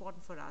very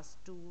important for us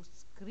to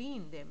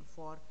screen them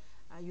for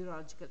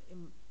urological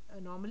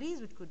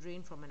anomalies, which could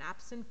range from an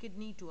absent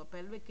kidney to a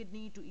pelvic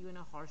kidney to even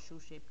a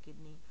horseshoe-shaped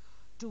kidney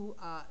to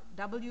a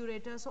double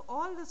ureter. So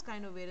all this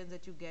kind of variance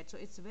that you get. So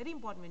it's very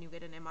important when you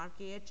get an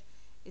MRKH,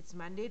 it's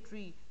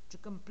mandatory to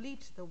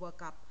complete the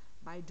workup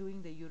by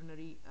doing the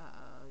urinary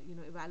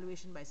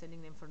evaluation, by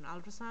sending them for an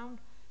ultrasound.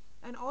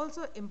 And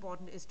also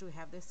important is to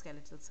have the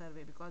skeletal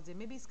survey, because there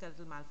may be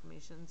skeletal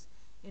malformations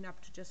in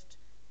up to just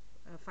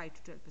 5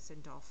 to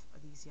 12% of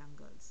these young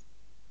girls.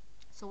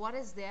 So what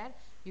is there?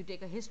 You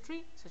take a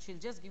history. So she'll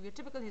just give you a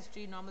typical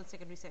history: normal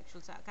secondary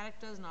sexual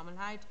characters, normal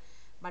height,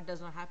 but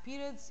does not have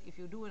periods. If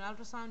you do an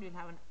ultrasound, you'll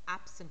have an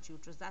absent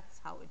uterus. That's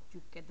how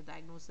you get the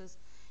diagnosis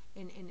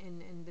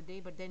in the day.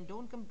 But then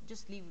don't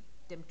just leave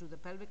them to the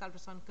pelvic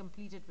ultrasound.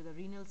 Complete it with a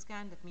renal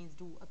scan. That means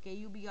do a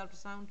KUB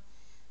ultrasound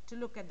to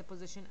look at the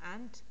position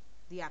and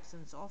the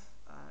absence of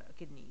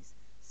kidneys.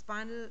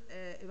 Spinal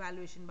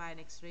evaluation by an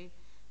X-ray.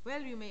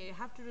 Well, you may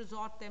have to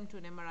resort them to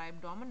an MRI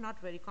abdomen. Not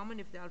very common.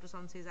 If the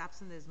ultrasound says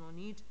absent, there's no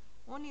need.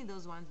 Only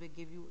those ones will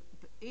give you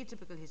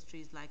atypical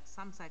histories like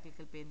some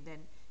cyclical pain,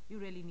 then you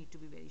really need to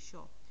be very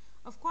sure.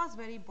 Of course,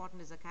 very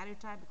important is a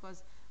karyotype,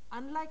 because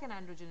unlike an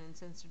androgen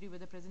insensitivity where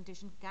the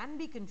presentation can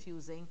be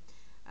confusing,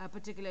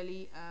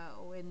 particularly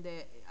when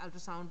the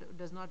ultrasound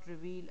does not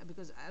reveal,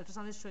 because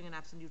ultrasound is showing an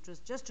absent uterus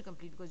just to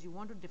complete, because you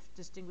want to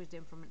distinguish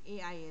them from an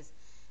AIS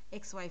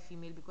XY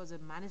female, because the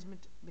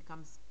management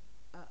becomes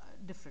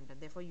different, and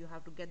therefore you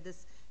have to get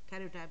this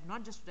karyotype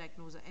not just to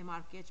diagnose a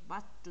MRKH,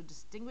 but to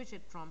distinguish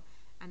it from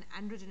an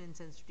androgen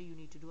insensitivity. You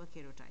need to do a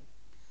karyotype.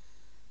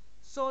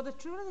 So what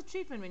is the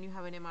treatment when you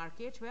have an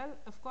MRKH? Well,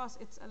 of course,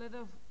 it's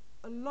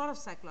a lot of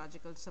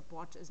psychological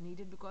support is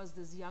needed, because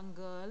this young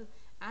girl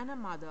and her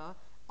mother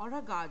or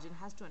her guardian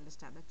has to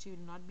understand that she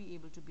will not be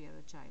able to bear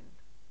a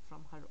child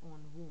from her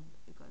own womb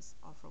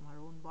or from her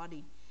own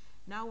body.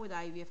 Now with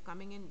IVF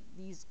coming in,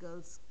 these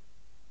girls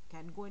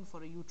can go in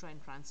for a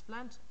uterine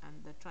transplant,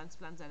 and the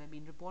transplants that have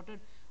been reported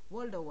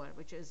world over,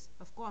 which is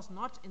of course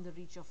not in the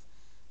reach of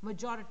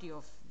majority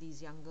of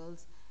these young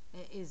girls,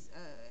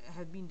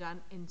 have been done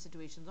in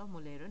situations of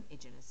Mullerian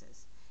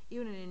agenesis.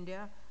 Even in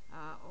India,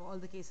 all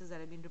the cases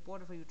that have been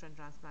reported for uterine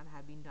transplant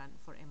have been done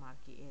for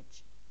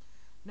MRKH.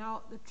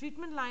 Now the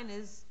treatment line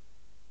is,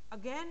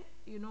 again,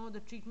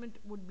 the treatment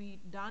would be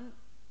done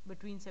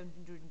between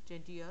 17 to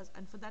 20 years,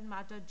 and for that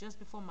matter just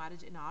before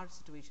marriage in our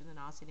situation, in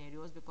our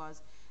scenarios,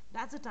 because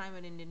that's the time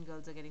when Indian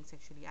girls are getting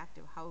sexually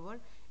active. However,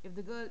 if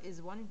the girl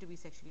is wanting to be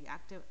sexually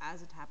active,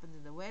 as it happens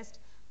in the West,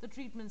 the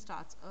treatment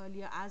starts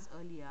earlier, as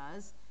early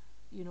as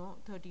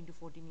 13 to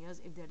 14 years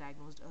if they're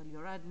diagnosed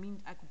earlier.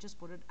 I could just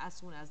put it as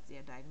soon as they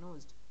are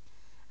diagnosed.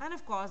 And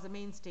of course the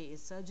mainstay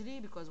is surgery,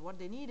 because what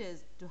they need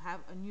is to have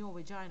a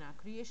neovagina,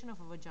 creation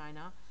of a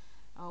vagina,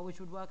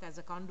 which would work as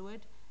a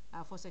conduit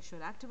for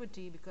sexual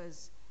activity,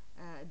 because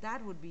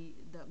that would be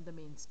the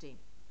mainstay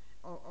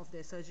of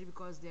their surgery,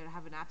 because they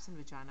have an absent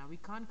vagina. We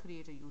can't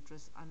create a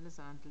uterus unless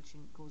and until she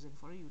goes in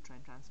for a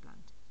uterine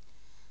transplant.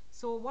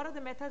 So what are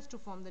the methods to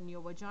form the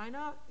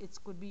neovagina?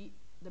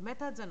 The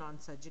methods are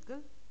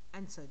non-surgical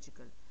and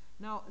surgical.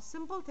 Now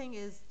simple thing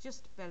is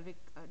just pelvic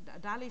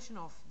dilation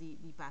of the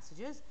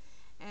passages,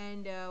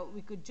 and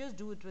we could just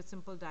do it with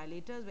simple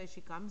dilators where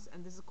she comes,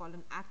 and this is called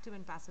an active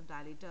and passive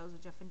dilators,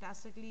 which are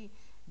fantastically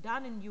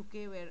done in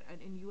UK, where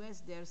in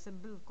US they are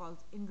simple called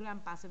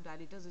Ingram passive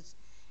dilators, which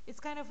It's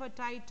kind of a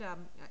tight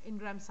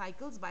Ingram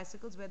cycles,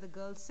 bicycles, where the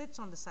girl sits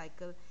on the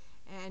cycle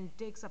and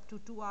takes up to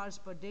 2 hours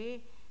per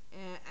day,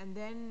 and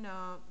then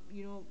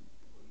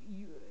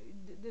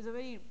there's a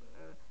very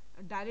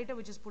dilator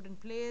which is put in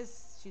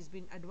place. She's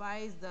been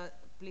advised, the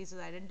place is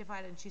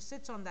identified, and she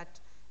sits on that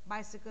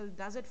bicycle,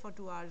 does it for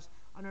 2 hours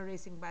on a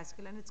racing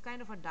bicycle, and it's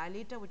kind of a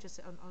dilator which is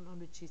on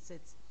which she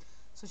sits.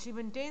 So she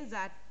maintains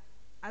that.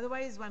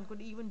 Otherwise, one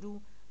could even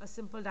do a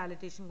simple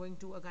dilatation, going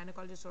to a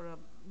gynecologist or a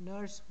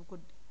nurse who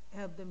could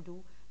help them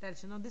do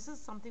dilatation. Now, this is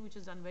something which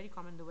is done very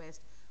common in the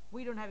West.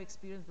 We don't have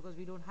experience because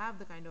we don't have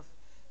the kind of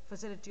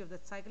facility of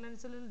that cycle, and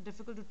it's a little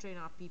difficult to train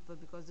our people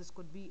because this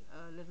could be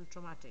a little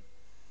traumatic.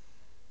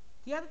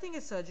 The other thing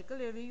is surgical,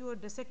 where you are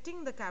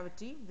dissecting the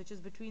cavity which is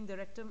between the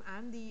rectum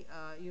and the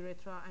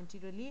urethra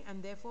anteriorly,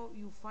 and therefore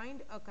you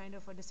find a kind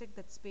of a dissect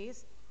that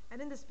space, and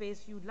in the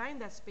space you line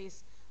that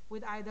space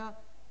with either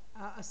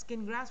a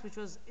skin graft, which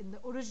was in the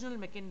original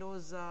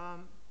McIndoe's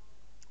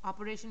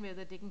operation, where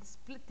they're taking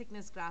split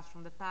thickness grafts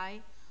from the thigh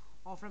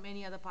or from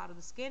any other part of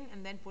the skin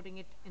and then putting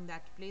it in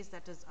that place,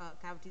 that is a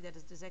cavity that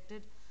is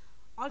dissected.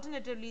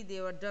 Alternatively,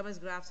 there were dermis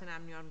grafts and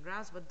amnion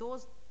grafts, but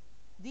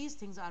these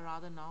things are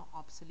rather now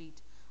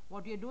obsolete.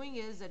 What we are doing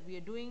is that we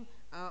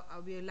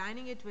are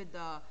lining it with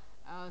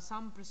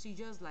some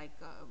procedures like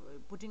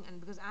putting, and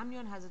because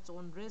amnion has its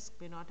own risk,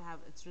 may not have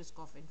its risk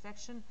of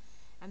infection,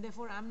 and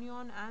therefore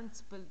amnion and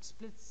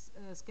split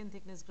skin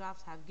thickness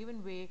grafts have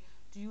given way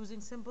to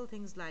using simple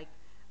things like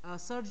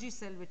surgery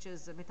cell, which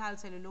is methyl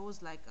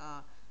cellulose, like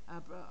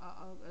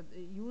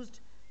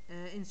used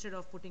instead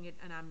of putting it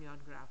an amnion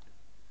graft.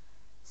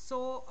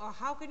 So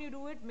how can you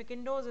do it?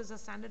 McIndoe's is a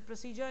standard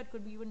procedure. It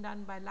could be even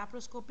done by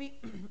laparoscopy.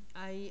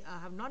 I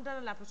have not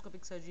done a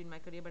laparoscopic surgery in my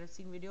career, but I've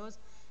seen videos.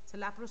 It's a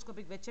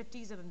laparoscopic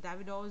Vecchietti's and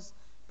Davidoff's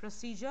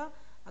procedure.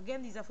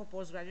 Again, these are for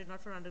postgraduate,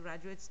 not for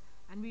undergraduates,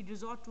 and we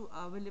resort to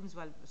Williams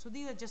valve. So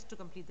these are just to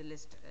complete the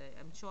list.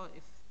 I'm sure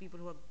if people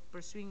who are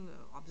pursuing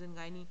obs and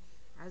gynae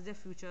as their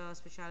future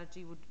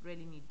specialty would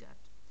really need that.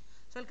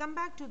 So I'll come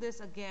back to this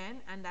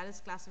again, and that is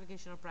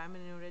classification of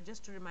primary amenorrhea,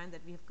 just to remind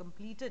that we have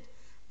completed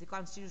the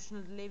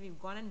constitutional delay. We've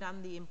gone and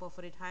done the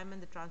imperforate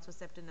hymen, the transverse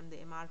septum, and the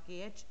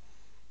MRKH,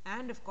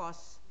 and of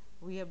course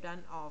we have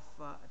done of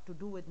to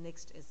do with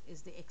next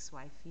is the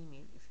XY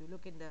female. If you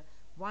look in the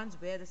ones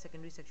where the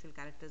secondary sexual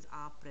characters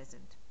are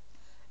present.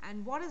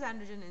 And what is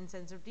androgen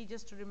insensitivity?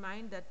 Just to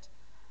remind that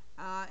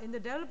in the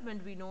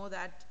development we know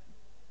that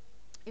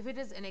if it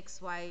is an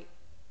XY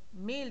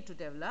male to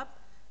develop,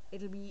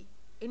 it will be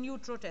in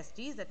utero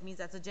testes. That means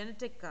that's a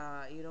genetic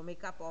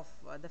makeup of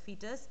the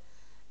fetus.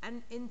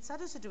 And in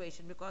such a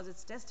situation, because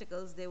it's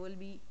testicles, there will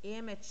be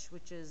AMH,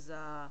 which is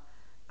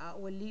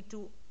will lead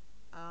to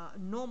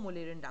no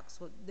Mullerian duct.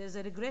 So there's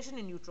a regression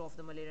in utero of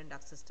the Mullerian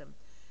duct system,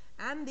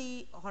 and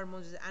the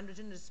hormones, the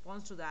androgen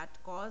response to that,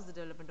 cause the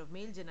development of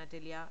male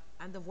genitalia,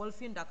 and the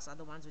Wolffian ducts are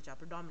the ones which are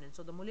predominant.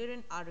 So the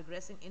Mullerian are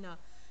regressing in a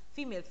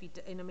female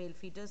fetus, in a male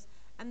fetus,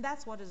 and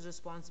that's what is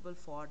responsible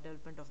for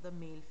development of the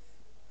male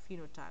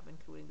phenotype,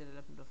 including the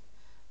development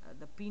of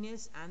the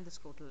penis and the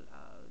scrotal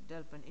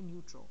development in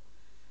utero.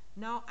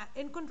 Now,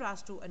 in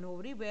contrast to an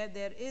ovary where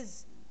there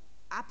is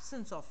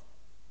absence of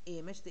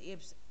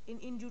AMH,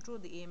 in utero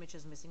the AMH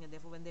is missing, and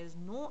therefore when there is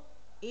no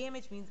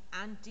AMH means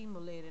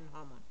anti-Mullerian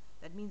hormone.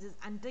 That means it's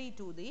anti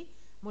to the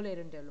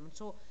Mullerian development.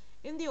 So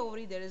in the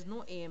ovary there is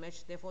no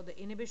AMH, therefore the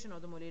inhibition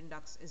of the Mullerian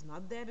ducts is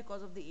not there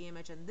because of the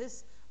AMH, and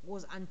this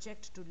goes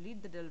unchecked to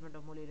lead the development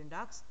of Mullerian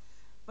ducts.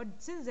 But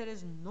since there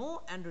is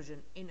no androgen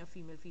in a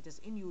female fetus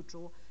in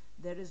utero,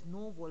 there is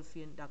no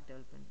Wolffian duct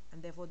development,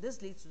 and therefore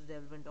this leads to the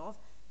development of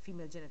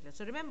female genitalia.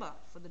 So remember,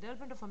 for the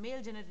development of a male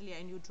genitalia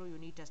in utero, you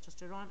need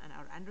testosterone and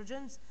our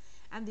androgens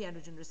and the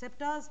androgen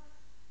receptors.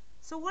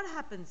 So what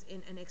happens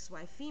in an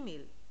XY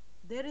female?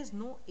 There is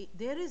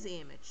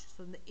AMH. So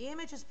when the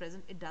AMH is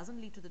present, it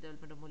doesn't lead to the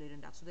development of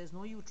Mullerian duct. So there is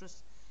no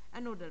uterus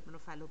and no development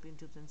of fallopian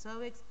tubes and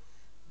cervix.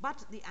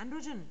 But the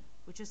androgen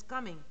which is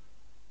coming,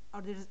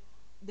 or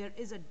there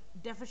is a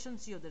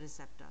deficiency of the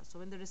receptor. So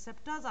when the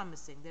receptors are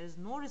missing, there is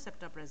no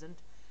receptor present,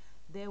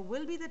 there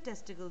will be the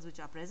testicles which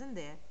are present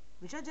there,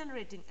 which are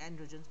generating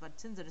androgens, but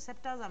since the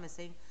receptors are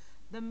missing,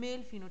 the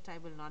male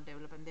phenotype will not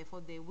develop, and therefore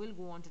they will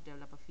go on to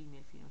develop a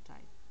female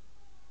phenotype.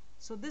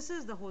 So this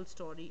is the whole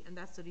story, and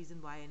that's the reason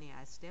why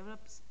NAIS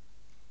develops.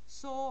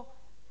 So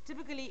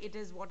typically it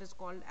is what is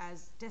called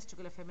as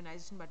testicular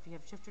feminization, but we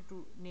have shifted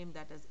to name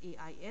that as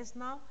AIS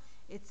now.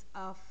 It's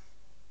a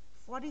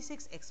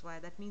 46XY,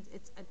 that means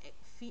it's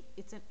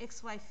an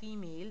XY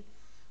female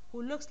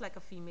who looks like a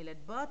female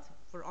at birth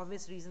for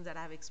obvious reasons that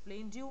I have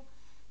explained to you.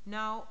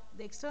 Now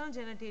the external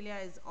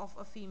genitalia is of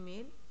a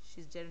female.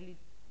 She's generally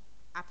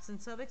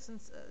absent cervix,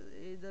 since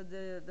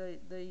the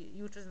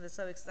uterus and the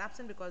cervix is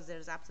absent because there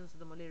is absence of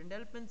the Mullerian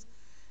developments.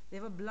 They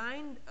have a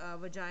blind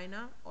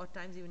vagina, or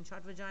times even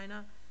short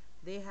vagina.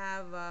 They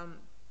have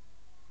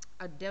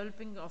a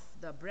developing of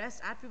the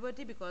breast at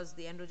puberty because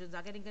the androgens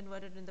are getting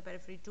converted in the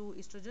periphery to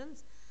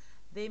estrogens.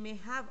 They may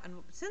have, and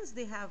since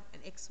they have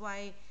an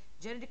XY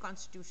genetic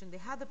constitution, they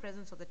have the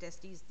presence of the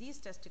testes. These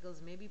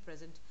testicles may be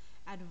present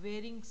at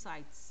varying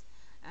sites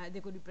They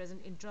could be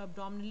present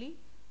intra-abdominally,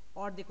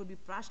 or they could be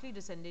partially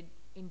descended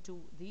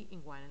into the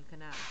inguinal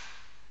canal.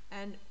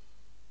 And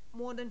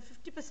more than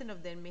 50%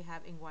 of them may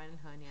have inguinal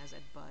hernias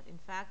at birth. In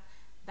fact,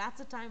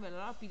 that's a time where a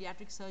lot of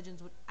pediatric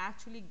surgeons would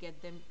actually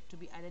get them to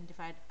be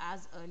identified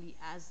as early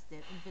as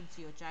their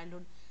infancy or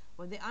childhood,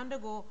 when they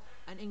undergo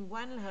an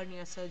inguinal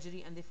hernia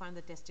surgery and they find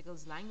the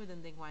testicles lying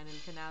within the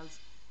inguinal canals,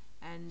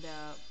 and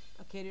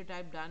a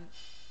karyotype done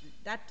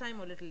that time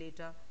or a little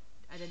later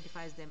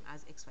identifies them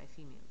as XY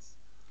females.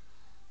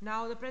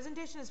 Now, the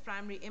presentation is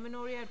primary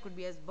amenorrhea. It could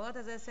be as birth,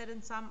 as I said,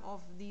 in some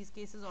of these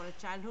cases, or a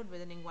childhood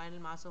with an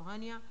inguinal mass or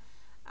hernia.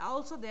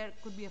 Also, there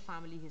could be a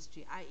family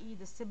history, i.e.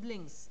 the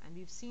siblings, and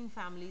we've seen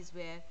families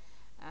where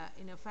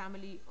in a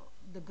family,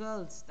 the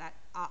girls, that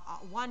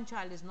one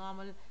child is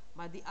normal,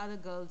 but the other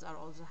girls are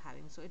also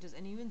having. So it is,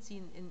 and even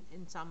seen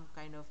in some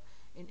kind of,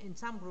 in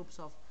some groups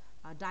of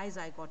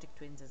dizygotic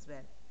twins as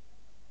well,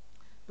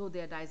 though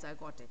they are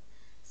dizygotic.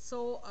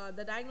 So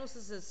the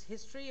diagnosis is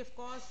history, of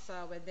course,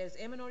 where there's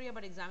amenorrhea,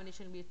 but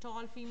examination will be a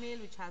tall female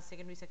which has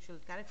secondary sexual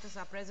characters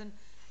are present,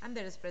 and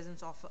there is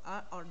presence of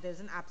or there's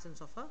an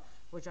absence of a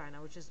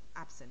vagina, which is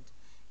absent.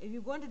 If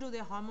you're going to do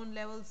their hormone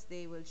levels,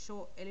 they will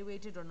show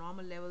elevated or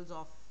normal levels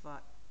of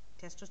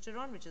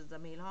testosterone, which is the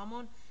male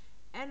hormone,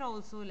 and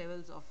also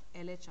levels of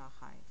LH are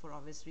high for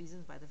obvious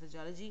reasons by the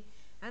physiology,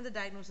 and the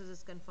diagnosis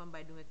is confirmed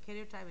by doing a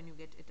karyotype, and you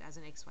get it as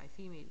an XY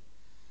female.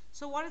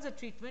 So what is the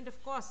treatment?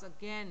 Of course,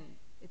 again,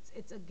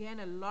 it's again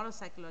a lot of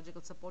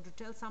psychological support to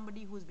tell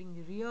somebody who's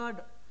being reared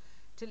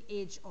till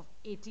age of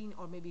 18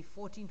 or maybe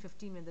 14,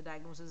 15 when the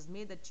diagnosis is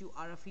made that you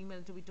are a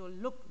female, to be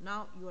told, look,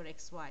 now you are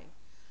XY.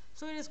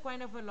 So it is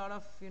kind of a lot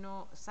of,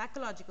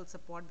 psychological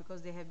support,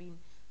 because they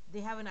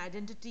have an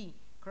identity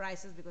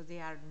crisis, because they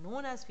are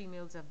known as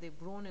females if they've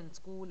grown in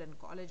school and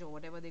college or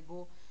whatever they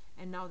go,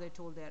 and now they're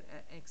told they're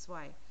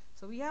XY.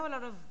 So we have a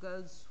lot of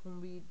girls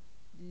whom we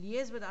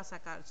liaise with our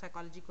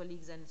psychology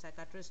colleagues and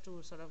psychiatrists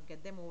to sort of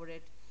get them over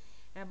it.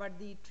 But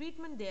the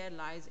treatment there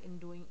lies in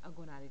doing a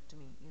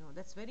gonadectomy.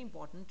 That's very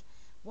important.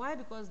 Why?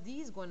 Because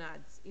these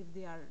gonads, if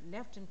they are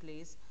left in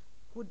place,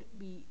 could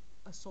be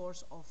a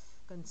source of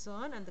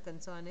concern, and the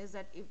concern is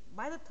that if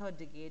by the third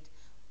decade,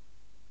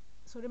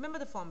 so remember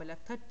the formula,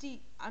 30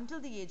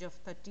 until the age of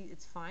 30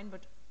 it's fine,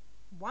 but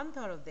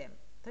 1/3 of them,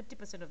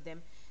 30% of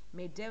them,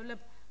 may develop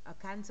a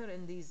cancer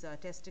in these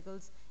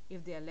testicles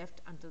if they are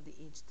left until the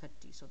age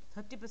 30. So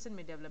 30%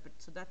 may develop it.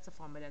 So that's the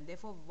formula, and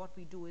therefore what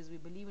we do is we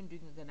believe in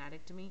doing a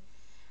gonadectomy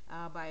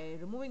by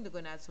removing the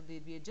gonads, so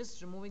we are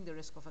just removing the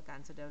risk of a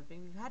cancer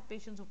developing. We've had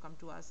patients who come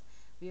to us.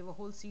 We have a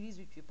whole series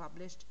which we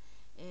published,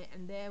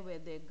 and there where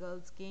the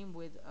girls came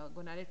with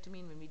gonadectomy,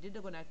 and when we did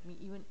the gonadectomy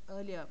even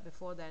earlier,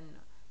 before than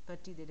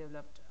 30, they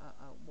developed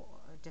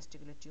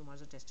testicular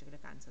tumors or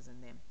testicular cancers in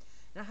them.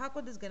 Now, how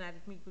could this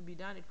gonadectomy could be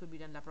done? It could be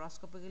done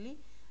laparoscopically.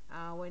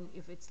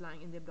 If it's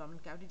lying in the abdominal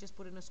cavity, just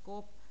put in a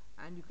scope,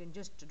 and you can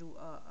just do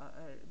a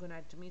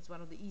gonadectomy. It's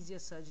one of the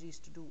easiest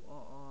surgeries to do,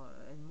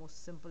 and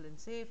most simple and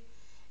safe.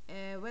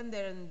 When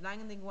they're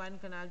lying in the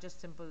inguinal canal, just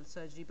simple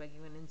surgery by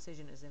giving an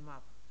incision is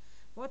enough.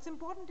 What's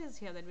important is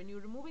here that when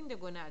you're removing the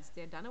gonads,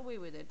 they're done away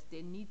with it.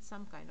 They need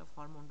some kind of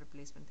hormone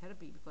replacement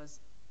therapy, because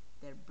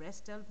their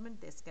breast development,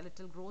 their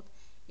skeletal growth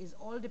is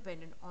all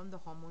dependent on the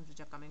hormones which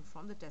are coming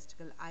from the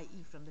testicle,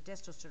 i.e. from the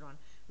testosterone,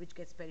 which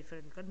gets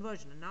peripheral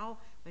conversion. And now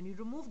when you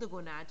remove the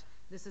gonad,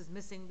 this is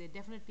missing. They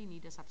definitely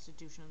need a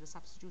substitution, and the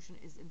substitution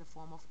is in the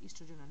form of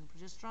estrogen and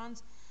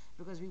progesterones,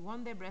 because we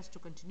want their breast to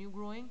continue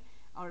growing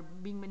or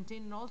being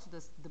maintained, and also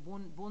the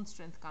bone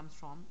strength comes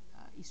from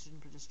estrogen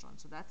and progesterone.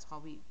 So that's how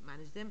we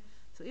manage them.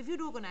 So if you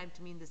do a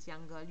gonadectomy in this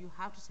young girl, you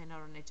have to send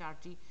her on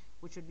HRT,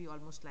 which would be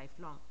almost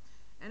lifelong.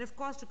 And of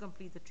course, to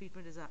complete the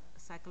treatment is a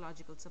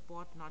psychological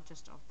support, not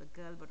just of the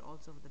girl, but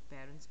also of the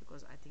parents,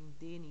 because I think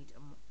they need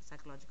a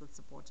psychological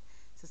support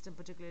system,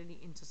 particularly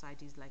in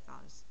societies like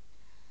ours.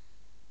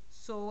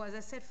 So as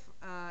I said,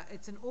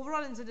 it's an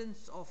overall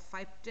incidence of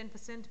 5 to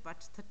 10%,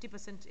 but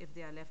 30% if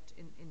they are left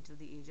until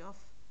the age of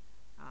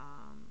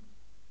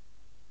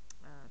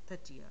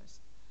 30 years.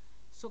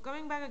 So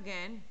coming back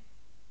again,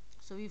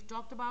 so we've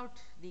talked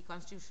about the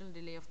constitutional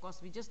delay. Of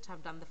course, we just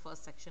have done the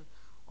first section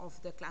of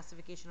the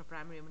classification of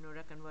primary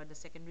amenorrhea, convert the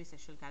secondary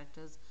sexual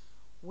characters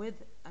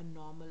with a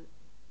normal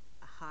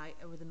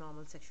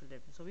sexual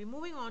development. So we're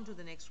moving on to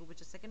the next group,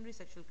 which is secondary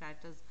sexual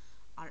characters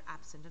are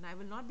absent, and I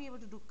will not be able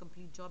to do a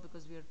complete job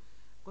because we are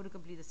going to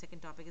complete the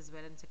second topic as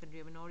well in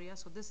secondary amenorrhea.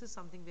 So this is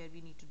something where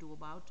we need to do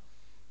about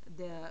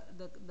the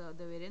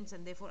variants,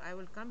 and therefore I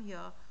will come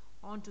here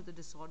on to the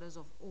disorders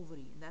of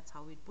ovary, and that's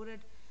how we put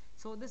it.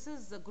 So this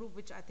is the group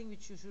which I think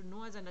which you should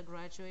know as an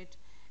undergraduate.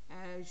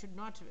 You should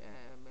not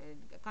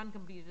can't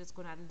complete it as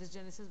gonadal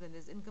dysgenesis when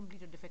there's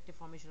incomplete or defective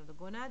formation of the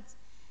gonads,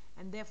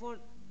 and therefore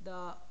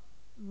the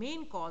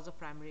main cause of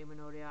primary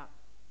amenorrhea,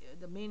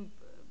 the main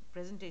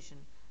presentation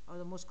or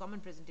the most common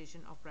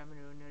presentation of primary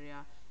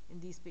amenorrhea in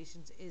these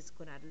patients is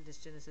gonadal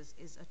dysgenesis,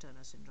 is a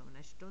Turner syndrome. And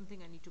I don't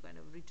think I need to kind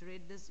of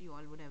reiterate this. You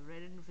all would have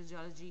read it in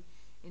physiology,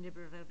 in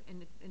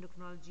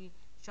endocrinology,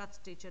 short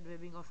stature,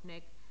 webbing of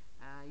neck,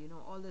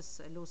 all this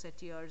low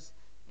set ears,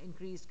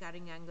 increased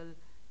carrying angle,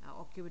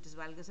 or cubitus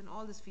valgus, and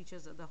all these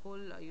features, the whole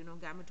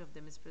gamut of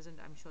them is present.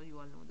 I'm sure you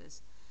all know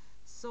this.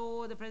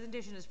 So the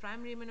presentation is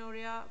primary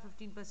amenorrhea.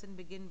 15%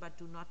 begin but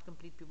do not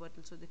complete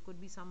pubertal. So there could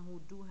be some who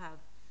do have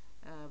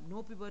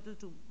no pubertal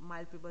to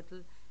mild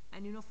pubertal,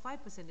 and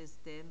 5% is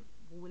them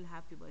who will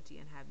have puberty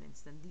and have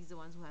menses. And these are the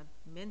ones who have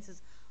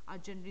menses are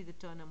generally the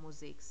Turner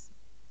mosaics.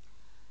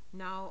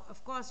 Now,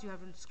 of course, you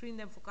have to screen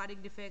them for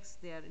cardiac defects.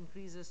 There are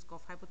increased risk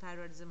of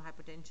hypothyroidism,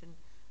 hypertension,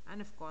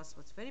 and of course,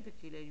 what's very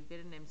peculiar, you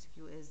get an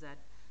MCQ, is that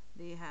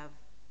they're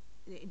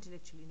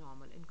intellectually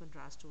normal in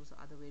contrast to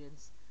other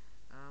variants,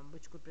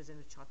 which could present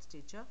with short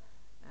stature,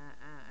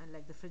 and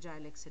like the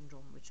Fragile X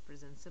syndrome, which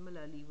presents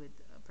similarly with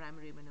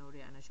primary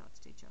amenorrhea and a short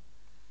stature.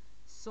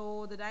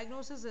 So the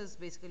diagnosis is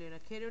basically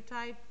a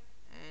karyotype,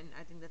 and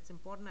I think that's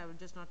important. I will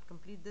just not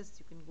complete this.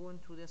 You can go on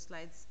through the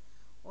slides.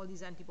 All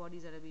these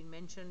antibodies that have been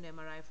mentioned,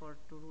 MRI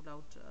to rule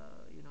out,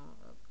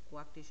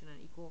 coarctation,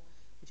 and echo,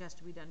 which has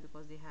to be done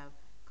because they have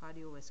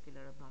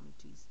cardiovascular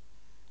abnormalities.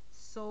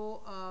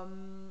 So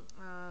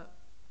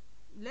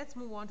let's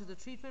move on to the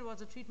treatment. What's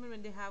the treatment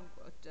when they have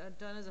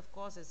Turner's? Of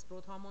course, is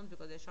growth hormones,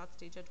 because they're short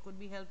stature. It could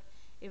be helped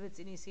if it's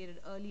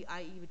initiated early,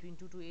 i.e. between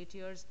 2 to 8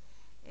 years.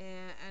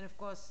 And of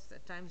course,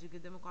 at times you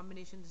give them a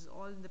combination. This is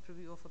all in the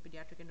preview of a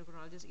pediatric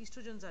endocrinologist.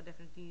 Estrogens are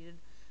definitely needed,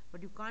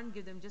 but you can't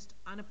give them just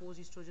unopposed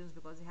estrogens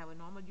because they have a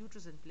normal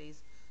uterus in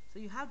place. So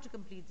you have to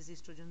complete these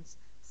estrogens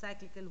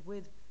cyclical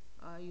with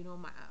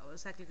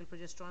cyclical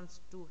progesterones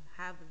to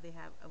have that they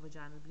have a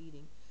vaginal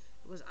bleeding,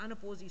 because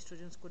unopposed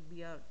estrogens could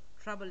be a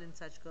trouble in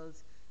such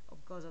girls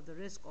because of the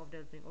risk of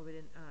developing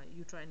ovarian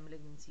uterine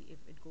malignancy if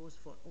it goes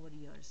for over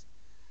years.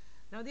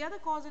 Now, the other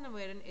cause in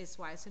ovarian is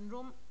Swyer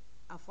syndrome,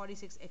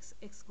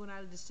 46X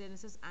gonadal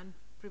dysgenesis, and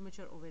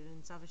premature ovarian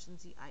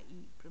insufficiency,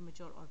 i.e.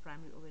 premature or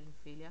primary ovarian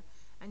failure.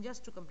 And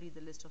just to complete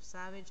the list of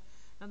Savage,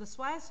 now the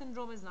Swyer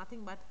syndrome is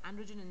nothing but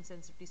androgen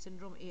insensitivity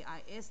syndrome,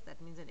 AIS.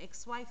 That means an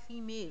XY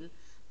female,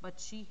 but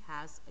she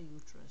has a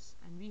uterus.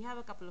 And we have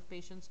a couple of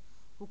patients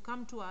who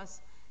come to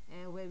us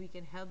where we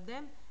can help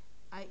them,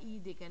 i.e.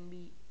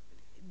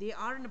 they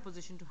are in a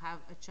position to have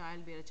a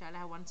child, bear a child. I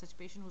have one such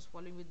patient who's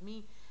following with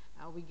me.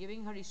 We're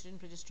giving her estrogen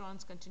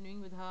progesterones,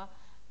 continuing with her.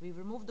 We've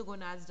removed the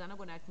gonads, done a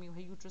gonectomy. Her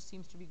uterus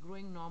seems to be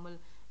growing normal,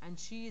 and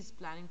she is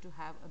planning to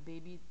have a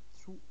baby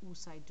through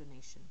oocyte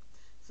donation.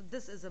 So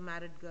this is a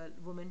married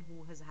woman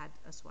who has had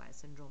a Swyer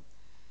syndrome.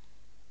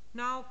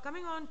 Now,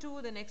 coming on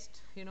to the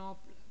next,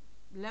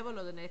 level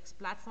or the next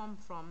platform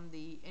from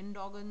the end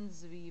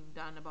organs, we've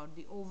done about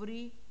the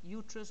ovary,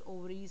 uterus,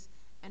 ovaries,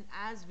 and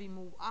as we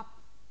move up,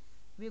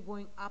 we're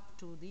going up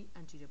to the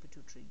anterior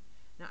pituitary.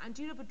 Now,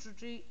 anterior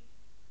pituitary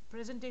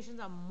presentations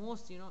are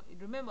most,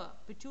 remember,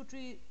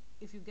 pituitary,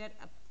 if you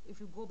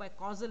go by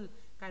causal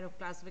kind of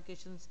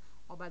classifications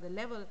or by the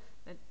level,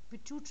 then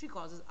pituitary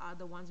causes are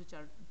the ones which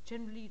are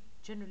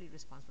generally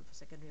responsible for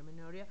secondary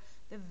amenorrhea.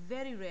 They're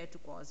very rare to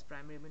cause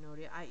primary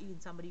amenorrhea, i.e. in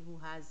somebody who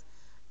has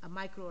a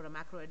micro or a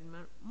macro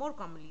adenoma. More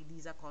commonly,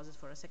 these are causes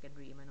for a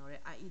secondary amenorrhea,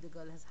 i.e. the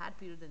girl has had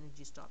period and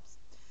energy stops.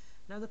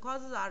 Now, the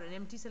causes are an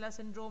empty cellular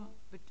syndrome,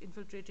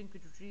 infiltrating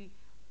pituitary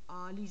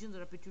lesions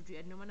or a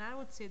pituitary adenoma, and I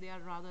would say they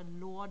are rather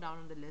lower down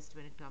on the list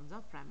when it comes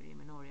of primary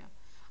amenorrhea.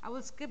 I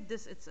will skip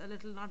this. It's a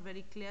little not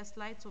very clear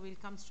slide, so we'll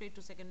come straight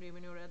to secondary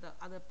amenorrhea, the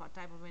other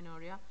type of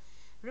amenorrhea.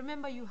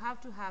 Remember, you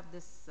have to have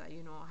this,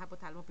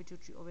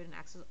 hypothalamo-pituitary ovarian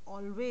axis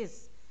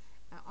always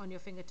on your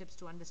fingertips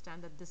to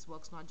understand that this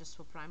works not just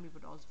for primary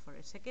but also for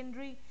a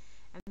secondary.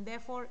 And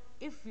therefore,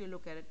 if you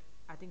look at it,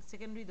 I think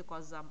secondary, the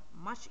causes are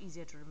much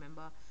easier to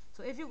remember.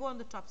 So if you go on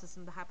the top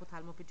system, the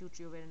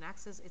hypothalamo-pituitary ovarian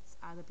axis, it's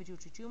either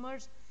pituitary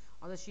tumors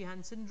or the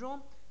Sheehan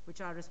syndrome,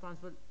 which are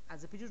responsible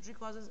as the pituitary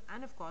causes,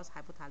 and of course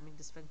hypothalamic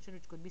dysfunction,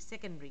 which could be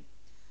secondary,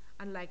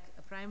 unlike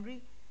a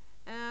primary.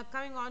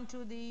 Coming on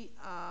to the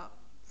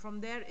from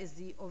there is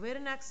the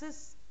ovarian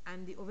axis,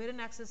 and the ovarian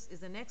axis is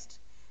the next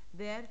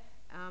there,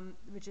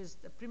 which is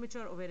the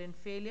premature ovarian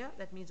failure.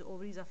 That means the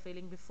ovaries are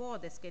failing before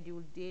the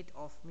scheduled date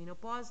of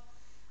menopause.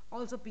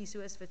 Also,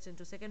 PCOS fits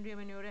into secondary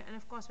amenorrhea, and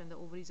of course when the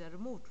ovaries are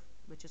removed,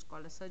 which is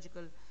called a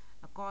surgical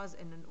cause,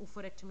 and an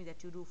oophorectomy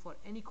that you do for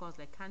any cause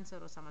like cancer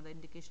or some other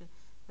indication,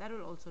 that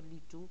will also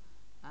lead to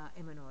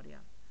amenorrhea.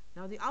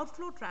 Now, the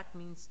outflow tract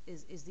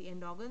is the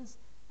end organs,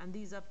 and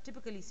these are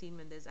typically seen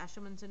when there's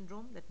Asherman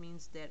syndrome. That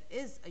means there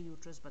is a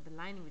uterus, but the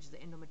lining, which is the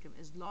endometrium,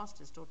 is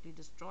lost, is totally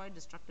destroyed,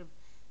 destructive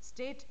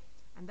state,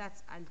 and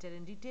that's I'll tell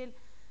in detail.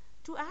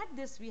 To add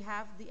this, we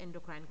have the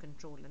endocrine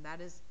control, and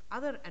that is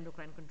other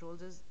endocrine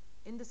controls is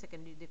in the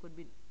secondary. There could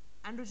be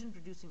androgen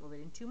producing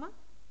ovarian tumor,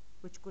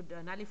 which could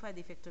nullify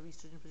the effect of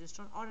estrogen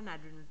progesterone, or an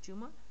adrenal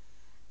tumor,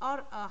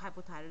 or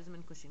hypothyroidism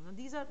and Cushing. Now,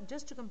 these are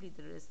just to complete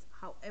the list.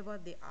 However,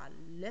 they are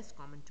less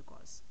common to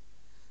cause.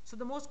 So,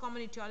 the most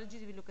common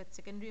etiologies, we look at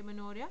secondary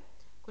amenorrhea,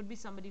 could be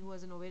somebody who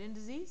has an ovarian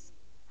disease,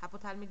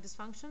 hypothalamic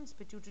dysfunctions,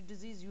 pituitary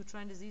disease,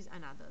 uterine disease,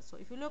 and others. So,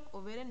 if you look,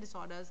 ovarian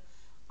disorders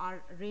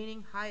are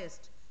reigning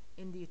highest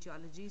in the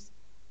etiologies,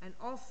 and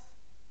of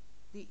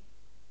the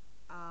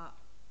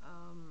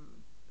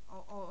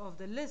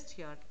list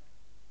here,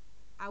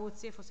 I would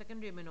say for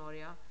secondary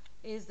amenorrhea,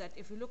 is that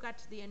if you look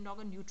at the end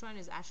organ uterine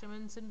is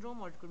Asherman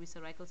syndrome, or it could be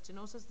cervical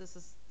stenosis. This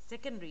is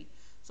secondary.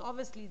 So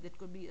obviously that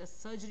could be a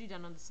surgery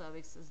done on the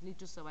cervix as lead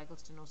to cervical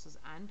stenosis,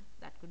 and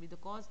that could be the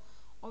cause.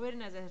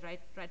 Ovarian, as I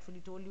rightfully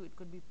told you, it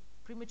could be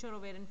premature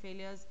ovarian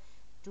failures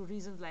to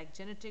reasons like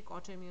genetic,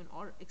 autoimmune,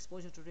 or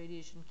exposure to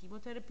radiation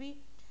chemotherapy.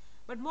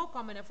 But more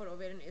common for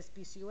ovarian is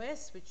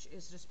PCOS, which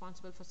is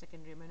responsible for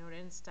secondary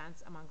amenorrhea and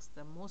stands amongst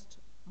the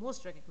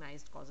most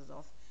recognized causes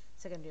of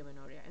secondary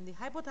amenorrhea. And the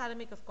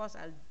hypothalamic, of course,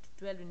 I'll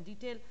dwell in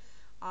detail,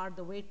 are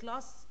the weight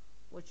loss,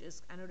 which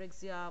is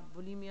anorexia,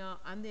 bulimia,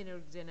 and the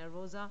anorexia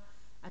nervosa,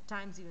 at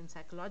times even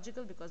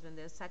psychological, because when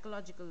there's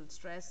psychological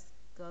stress,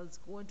 girls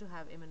go on to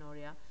have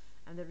amenorrhea,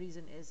 and the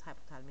reason is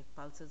hypothalamic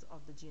pulses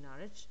of the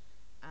GnRH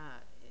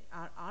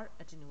are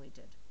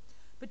attenuated.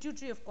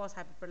 Pituitary, of course,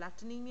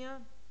 hyperprolactinemia,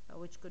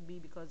 which could be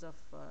because of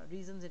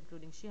reasons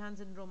including Sheehan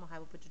syndrome or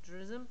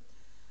hypopituitarism.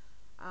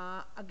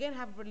 Again,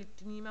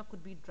 hyperprolactinemia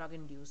could be drug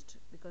induced,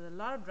 because a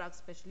lot of drugs,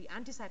 especially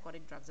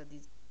antipsychotic drugs, that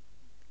these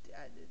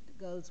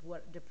girls who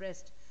are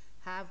depressed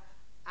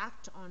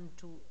act on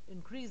to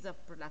increase the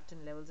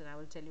prolactin levels, and I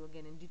will tell you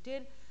again in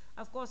detail.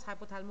 Of course,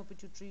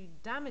 hypothalamo-pituitary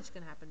damage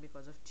can happen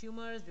because of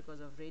tumors,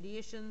 because of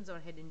radiations or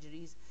head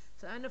injuries.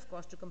 So, and of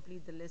course, to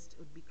complete the list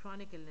would be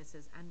chronic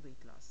illnesses and weight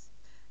loss.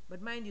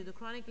 But mind you, the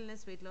chronic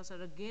illness, weight loss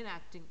are again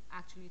acting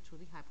actually through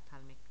the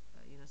hypothalamic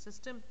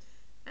system.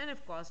 And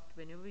of course,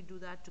 whenever we do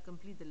that, to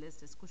complete the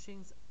list is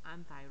Cushing's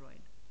and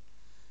thyroid.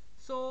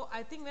 So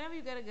I think whenever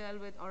you get a girl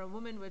with or a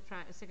woman with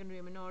secondary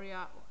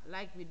amenorrhea,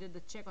 like we did the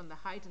check on the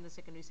height in the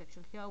secondary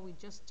section, here we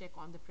just check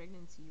on the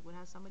pregnancy. You will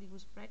have somebody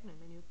who's pregnant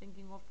and you're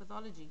thinking of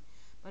pathology,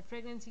 but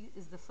pregnancy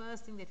is the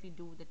first thing that we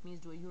do. That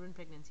means do a urine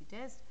pregnancy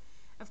test.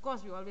 Of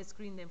course, we always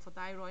screen them for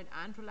thyroid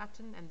and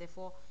prolactin, and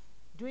therefore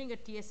doing a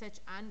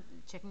TSH and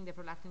checking the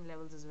prolactin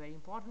levels is very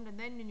important. And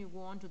then when you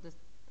go on to the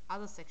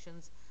other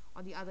sections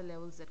or the other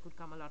levels, that could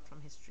come a lot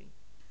from history.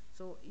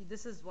 So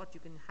this is what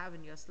you can have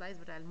in your slides,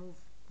 but I'll move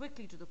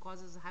quickly to the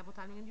causes of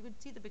hypothalamic, and you can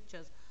see the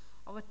pictures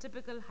of a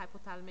typical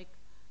hypothalamic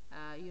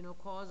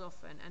cause of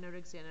an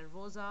anorexia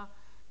nervosa,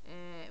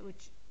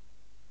 which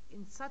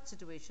in such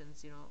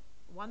situations,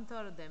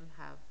 1/3 of them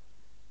have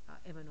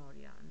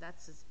amenorrhea, and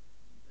that's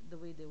the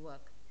way they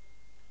work.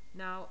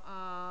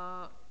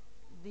 Now,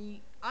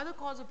 the other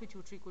cause of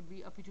pituitary could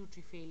be a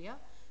pituitary failure.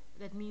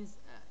 That means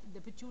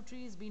the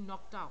pituitary is being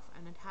knocked off,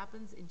 and it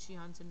happens in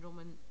Sheehan syndrome,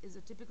 and is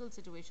a typical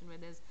situation where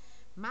there's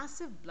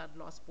massive blood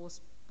loss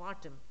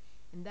postpartum,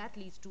 and that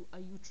leads to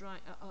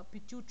a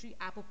pituitary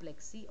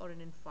apoplexy or an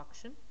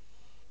infarction,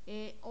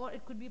 or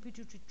it could be a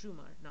pituitary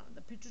tumor. Now,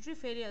 the pituitary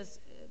failure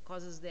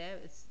causes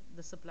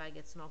the supply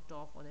gets knocked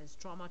off, or there's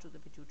trauma to the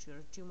pituitary or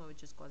a tumor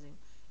which is causing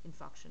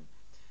infarction.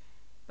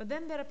 But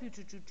then there are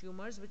pituitary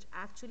tumors which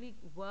actually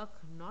work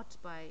not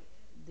by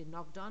the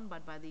knockdown,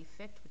 but by the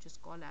effect which is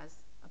called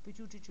as a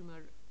pituitary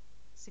tumor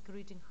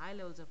secreting high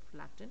levels of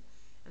prolactin,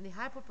 and the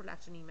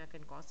hyperprolactinemia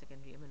can cause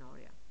secondary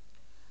amenorrhea.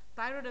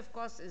 Thyroid, of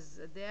course,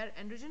 is there.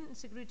 Androgen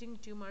secreting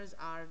tumors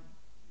are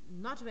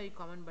not very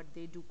common, but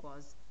they do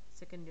cause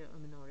secondary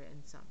amenorrhea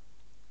in some.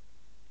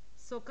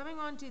 So coming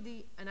on to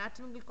the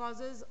anatomical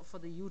causes for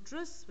the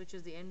uterus, which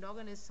is the end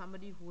organ, is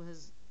somebody who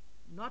has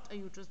not a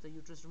uterus, the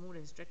uterus removed,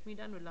 a hysterectomy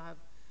done, will have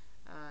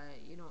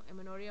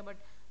amenorrhea. But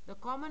the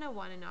commoner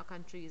one in our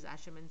country is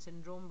Asherman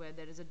syndrome, where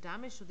there is a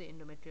damage to the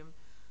endometrium,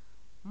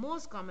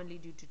 most commonly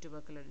due to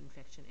tubercular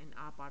infection in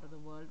our part of the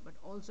world, but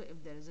also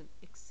if there is an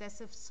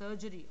excessive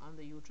surgery on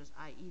the uterus,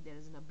 i.e. there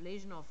is an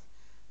ablation of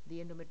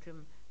the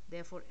endometrium,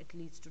 therefore it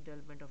leads to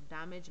development of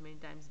damage. Many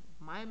times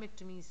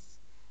myomectomies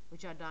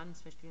which are done,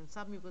 especially on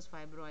submucous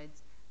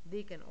fibroids,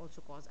 they can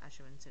also cause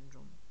Asherman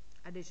syndrome.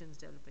 Adhesions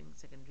developing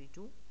secondary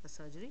to the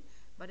surgery.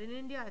 But in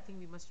India, I think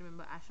we must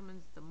remember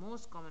Asherman's, the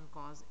most common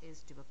cause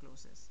is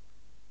tuberculosis.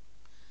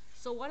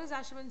 So what is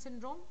Asherman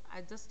syndrome?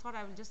 I just thought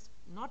I will just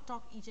not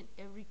talk each and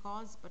every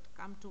cause, but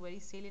come to very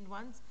salient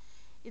ones.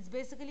 It's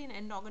basically an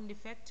end organ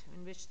defect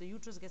in which the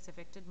uterus gets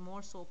affected,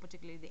 more so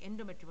particularly the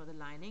endometrium or the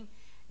lining.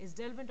 Is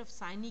development of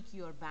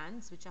synecdoche or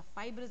bands, which are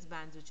fibrous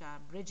bands which are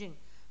bridging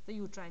the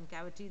uterine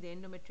cavity. The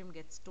endometrium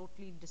gets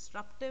totally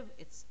disruptive,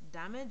 it's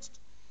damaged,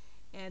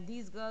 and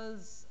these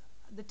girls,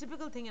 the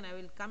typical thing, and I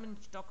will come and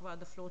talk about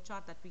the flow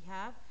chart that we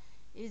have,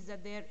 is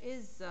that there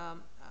is a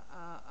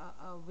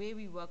way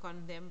we work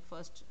on them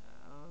first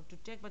to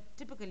check. But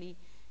typically,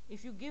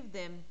 if you give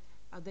them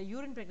the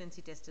urine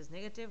pregnancy test is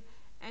negative,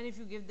 and if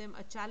you give them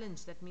a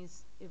challenge, that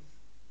means if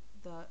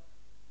the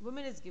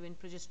woman is given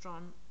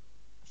progesterone,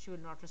 she will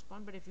not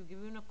respond. But if you give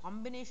her a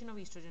combination of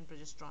estrogen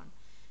progesterone,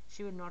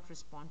 she will not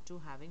respond to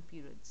having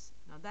periods.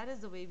 Now that is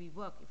the way we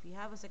work. If we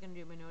have a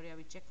secondary amenorrhea,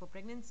 we check for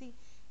pregnancy.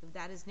 If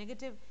that is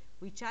negative,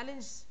 we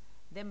challenge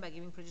them by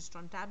giving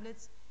progesterone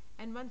tablets.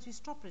 And once we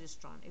stop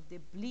progesterone, if they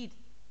bleed,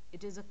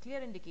 it is a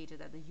clear indicator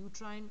that the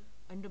uterine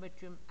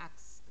endometrium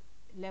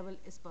level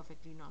is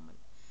perfectly normal.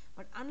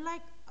 But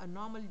unlike a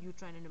normal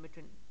uterine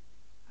endometrium,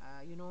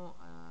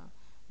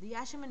 the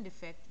Asherman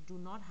defect do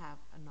not have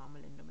a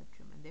normal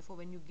endometrium, and therefore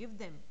when you give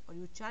them or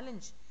you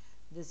challenge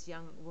this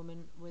young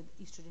woman with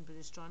estrogen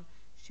progesterone,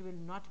 she will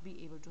not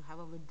be able to have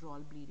a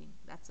withdrawal bleeding.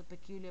 That's a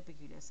peculiar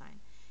sign.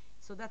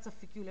 So that's a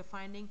peculiar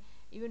finding.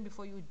 Even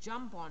before you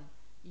jump on,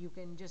 you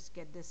can just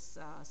get this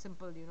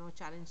simple,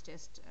 challenge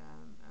test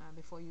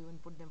before you even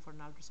put them for an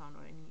ultrasound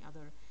or any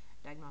other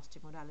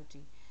diagnostic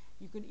modality.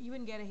 You can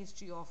even get a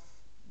history of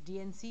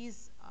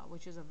DNCs,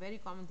 which is a very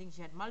common thing.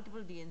 She had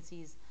multiple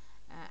DNCs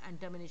and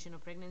termination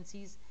of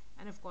pregnancies.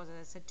 And of course, as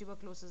I said,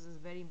 tuberculosis is a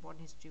very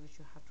important history which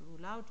you have to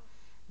rule out.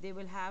 They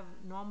will have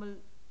normal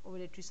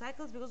ovulatory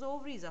cycles because the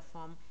ovaries are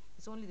formed.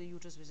 It's only the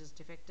uterus which is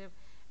defective.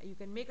 You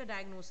can make a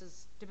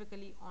diagnosis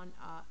typically on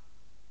a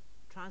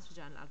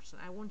transvaginal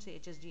ultrasound. I won't say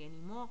HSG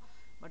anymore,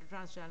 but a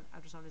transvaginal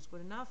ultrasound is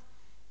good enough.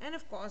 And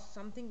of course,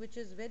 something which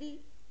is very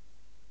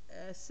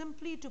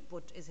simply to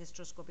put is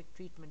hysteroscopic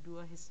treatment. Do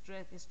a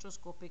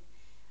hysteroscopic,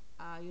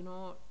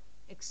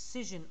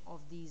 excision of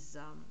these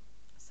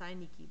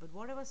synecdoche. But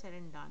whatever said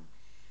and done,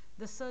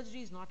 the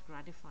surgery is not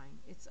gratifying.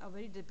 It's a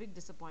very big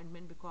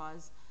disappointment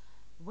because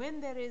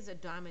when there is a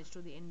damage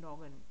to the end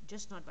organ,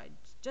 just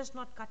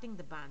not cutting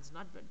the bands,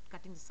 not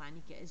cutting the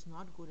synecdoche is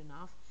not good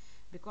enough,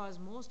 because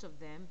most of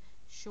them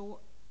show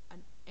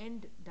an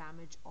end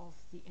damage of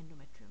the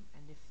endometrium,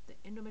 and if the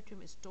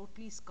endometrium is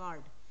totally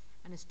scarred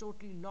and is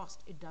totally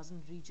lost, it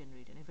doesn't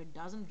regenerate, and if it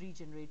doesn't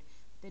regenerate,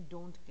 they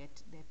don't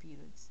get their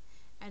periods.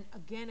 And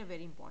again, a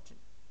very important,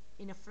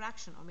 in a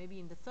fraction or maybe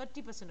in the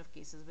 30% of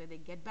cases where they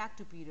get back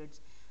to periods,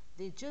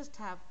 they just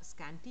have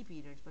scanty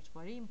periods. But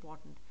very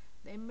important,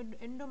 the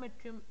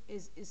endometrium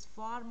is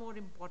far more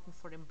important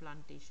for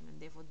implantation,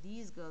 and therefore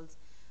these girls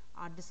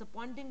are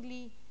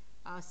disappointingly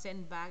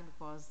sent back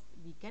because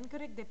we can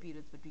correct their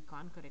periods, but we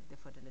can't correct their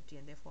fertility,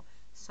 and therefore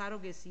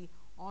surrogacy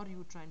or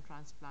uterine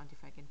transplant,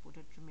 if I can put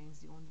it, remains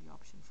the only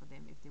option for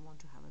them if they want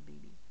to have a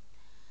baby.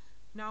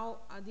 Now,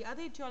 the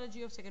other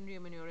etiology of secondary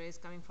amenorrhea is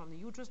coming from the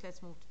uterus.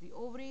 Let's move to the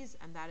ovaries,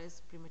 and that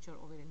is premature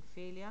ovarian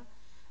failure.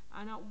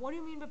 Now, what do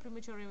you mean by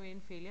premature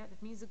ovarian failure?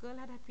 That means the girl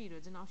had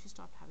periods and now she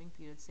stopped having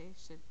periods.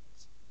 Say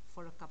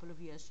for a couple of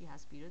years she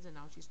has periods and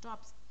now she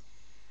stops.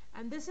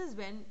 And this is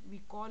when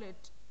we call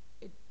it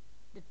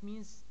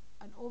means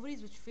an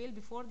ovaries which fail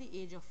before the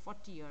age of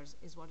 40 years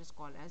is what is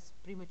called as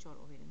premature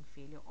ovarian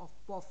failure, of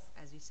POF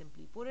as we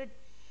simply put it.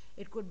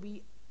 It could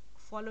be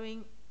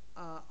following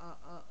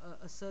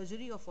a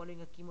surgery or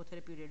following a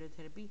chemotherapy,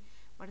 radiotherapy,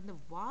 but in the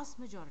vast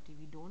majority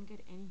we don't get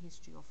any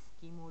history of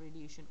chemo,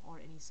 radiation or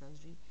any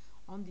surgery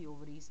on the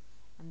ovaries,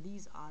 and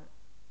these are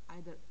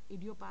either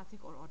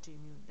idiopathic or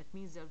autoimmune. That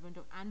means development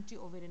of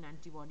anti-ovarian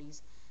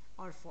antibodies,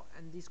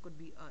 and these could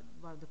be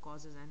one of the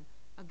causes. And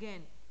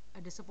again,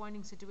 a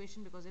disappointing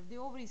situation, because if the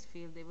ovaries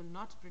fail, they will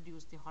not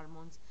produce the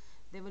hormones,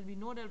 there will be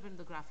no development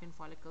of the Graafian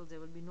follicles, there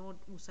will be no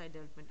oocyte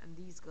development, and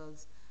these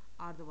girls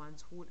are the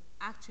ones who would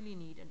actually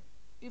need, and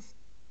if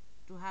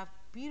to have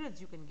periods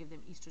you can give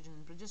them estrogen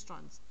and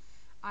progesterones,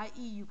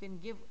 i.e. you can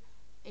give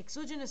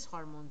exogenous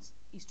hormones,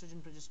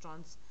 estrogen,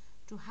 progesterones,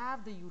 to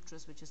have the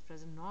uterus which is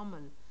present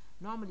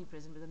normally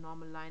present with a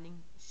normal lining,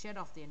 shed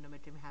off the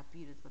endometrium, have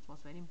periods. But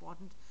what's very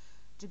important,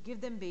 to give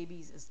them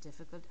babies is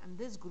difficult, and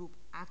this group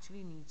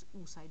actually needs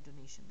oocyte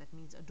donation. That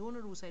means a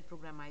donor oocyte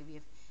program,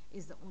 IVF,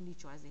 is the only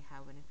choice they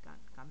have when it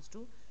comes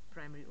to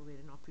primary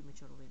ovarian or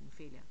premature ovarian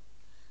failure.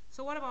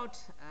 So what about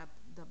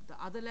the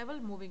other level,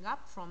 moving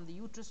up from the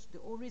uterus to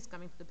the ovaries,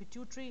 coming to the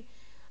pituitary?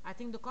 I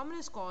think the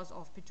commonest cause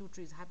of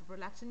pituitary is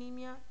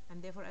hyperprolactinemia,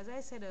 and therefore, as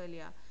I said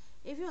earlier,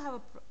 if you have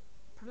a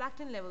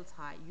prolactin levels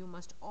high, you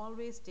must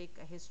always take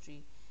a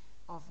history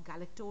of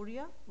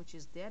galactorrhea, which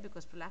is there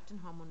because prolactin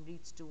hormone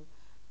leads to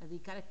the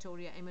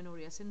galactorrhea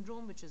amenorrhea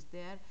syndrome, which is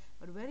there.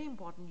 But very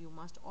important, you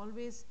must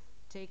always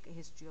take a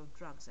history of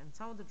drugs, and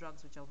some of the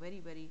drugs which are very,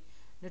 very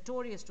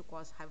notorious to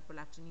cause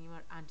hyperprolactinemia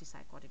are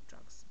antipsychotic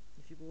drugs.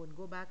 If you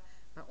go back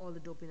by all the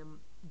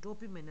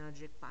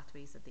dopaminergic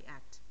pathways that they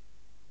act.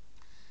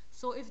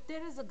 So if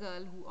there is a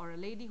girl or a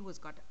lady who has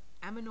got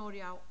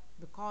amenorrhea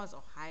because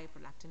of high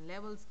prolactin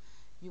levels,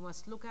 you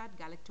must look at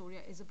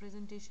galactorrhea is a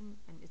presentation,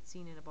 and it's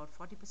seen in about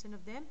 40%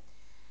 of them.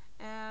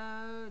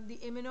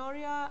 The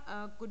amenorrhea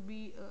could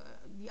be,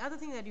 the other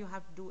thing that you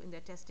have to do in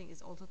their testing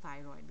is also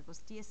thyroid, because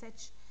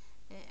TSH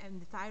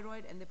and the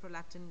thyroid and the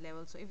prolactin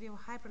levels. So if you have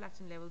high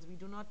prolactin levels, we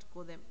do not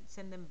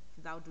send them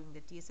without doing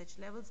the TSH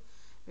levels,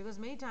 because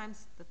many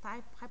times the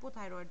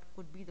hypothyroid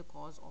could be the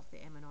cause of the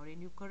amenorrhea,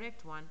 and you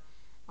correct one,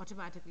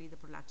 automatically the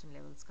prolactin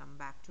levels come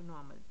back to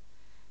normal.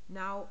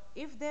 Now,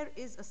 if there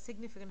is a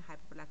significant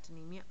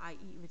hyperprolactinemia,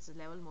 i.e. which is a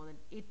level more than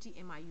 80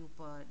 MIU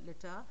per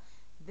liter,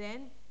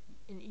 then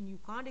you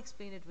can't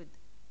explain it with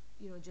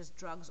just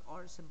drugs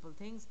or simple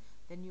things,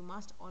 then you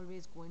must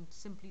always go in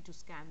simply to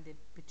scan the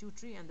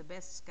pituitary, and the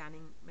best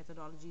scanning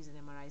methodology is an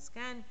MRI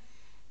scan.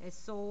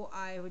 So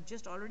I would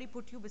just already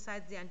put you,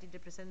 besides the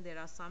antidepressant, there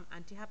are some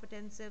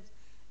antihypertensives,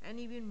 and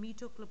even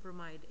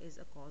metoclopramide is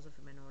a cause of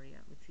amenorrhea,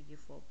 which we give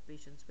for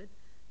patients with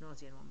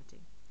nausea and vomiting.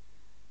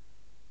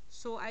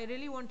 So I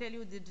really won't tell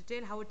you the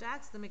detail how it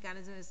acts. The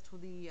mechanism is through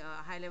the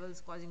high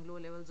levels causing low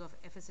levels of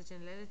FSH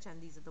and LH,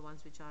 and these are the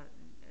ones which are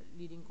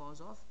leading cause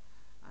of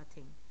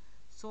thing.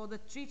 So the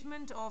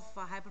treatment of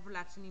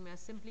hyperprolactinemia is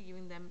simply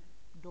giving them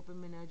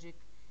dopaminergic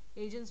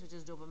agents, which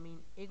is dopamine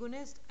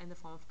agonist in the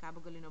form of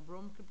cabergoline or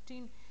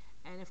bromocriptine.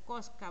 And of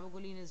course,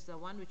 cabergoline is the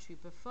one which we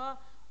prefer.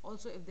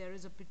 Also, if there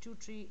is a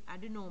pituitary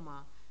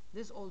adenoma,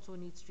 this also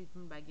needs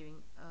treatment by giving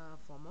a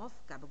form of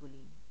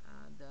cabergoline.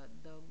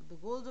 The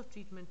goals of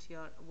treatment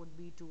here would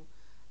be to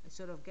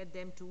sort of get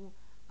them to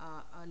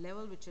a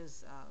level which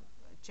is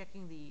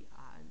checking the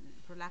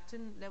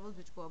prolactin levels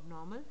which go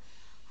abnormal.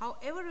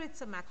 However,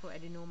 it's a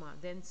macroadenoma,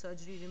 then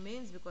surgery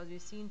remains, because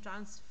we've seen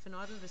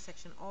transsphenoidal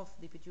resection of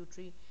the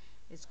pituitary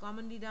is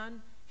commonly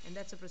done, and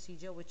that's a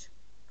procedure which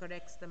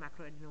corrects the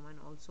macroadenoma and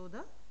also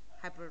the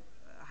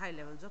high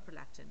levels of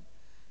prolactin.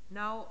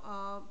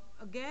 Now,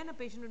 again, a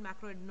patient with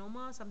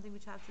macroadenoma, something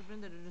which has to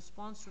be, the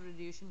response to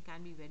radiation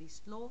can be very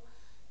slow.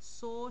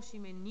 So she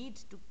may need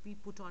to be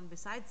put on,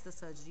 besides the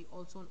surgery,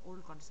 also on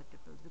oral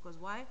contraceptive pills. Because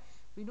why?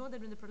 We know that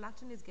when the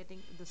prolactin is getting,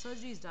 the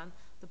surgery is done,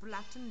 the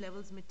prolactin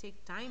levels may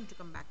take time to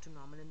come back to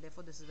normal, and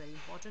therefore this is very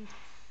important.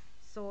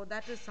 So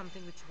that is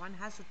something which one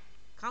has to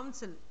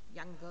counsel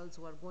young girls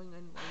who are going in,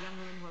 or young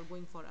women who are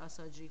going for a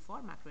surgery for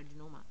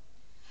macroadenoma.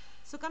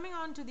 So coming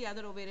on to the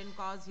other ovarian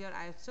cause here,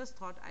 I just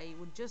thought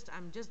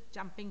I'm just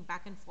jumping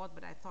back and forth,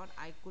 but I thought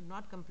I could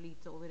not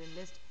complete the ovarian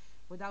list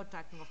without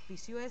talking of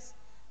PCOS.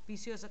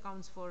 PCOS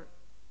accounts for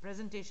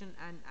presentation,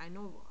 and I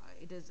know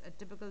it is a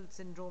typical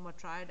syndrome or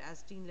triad,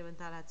 as Teen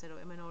Leventhal had said, of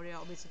amenorrhea,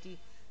 obesity,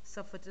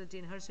 subfertility,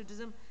 and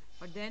hirsutism.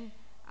 But then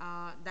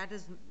that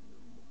is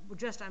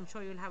just, I'm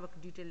sure you'll have a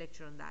detailed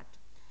lecture on that.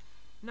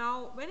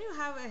 Now, when you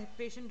have a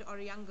patient or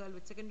a young girl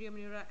with secondary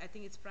amenorrhea, I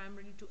think it's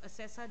primarily to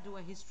assess her, do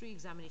a history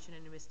examination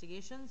and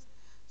investigations.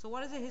 So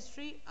what is a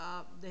history?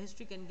 The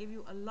history can give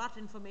you a lot of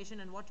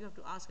information, and what you have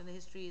to ask in the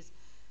history is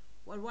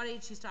what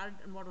age she started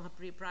and what was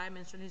her prior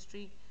menstrual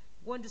history.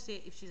 Going to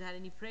say if she's had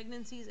any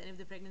pregnancies, and if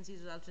the pregnancies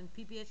result in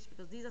PPH,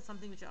 because these are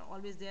something which are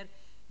always there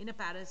in a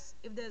PARIS.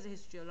 If there's a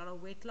history of a lot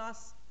of weight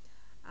loss,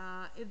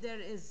 if there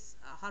is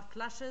hot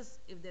flushes,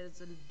 if there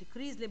is a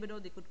decreased libido,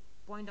 they could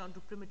point down to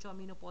premature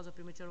menopause or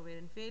premature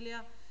ovarian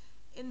failure.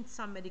 In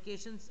some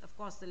medications, of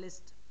course, the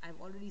list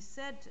I've already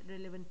said,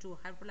 relevant to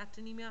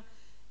hyperprolactinemia.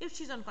 If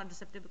she's on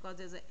contraceptive, because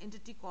there's an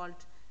entity called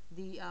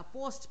the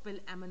post-pill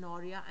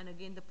amenorrhea, and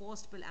again the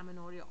post-pill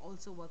amenorrhea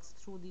also works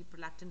through the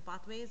prolactin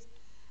pathways.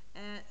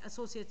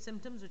 Associate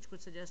symptoms which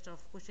could suggest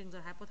of Cushing's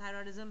or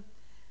hypothyroidism.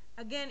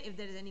 Again, if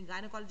there is any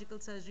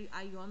gynecological surgery,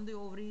 i.e. on the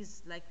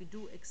ovaries, like we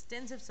do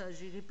extensive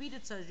surgery,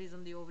 repeated surgeries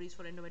on the ovaries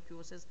for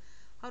endometriosis,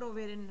 her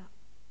ovarian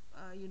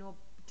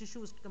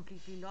tissue is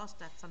completely lost,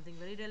 that's something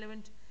very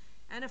relevant.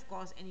 And of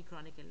course, any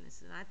chronic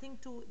illnesses. And I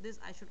think to this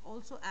I should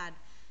also add,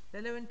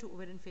 relevant to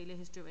ovarian failure,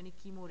 history of any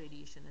chemo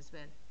radiation as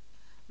well.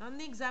 Now, in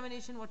the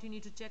examination, what you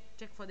need to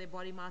check for their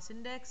body mass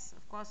index,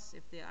 of course,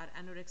 if they are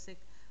anorexic,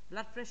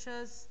 blood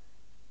pressures.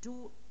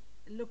 Do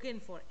look in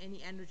for any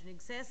androgen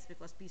excess,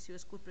 because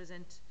PCOS could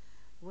present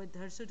with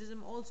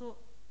hirsutism. Also,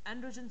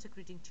 androgen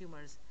secreting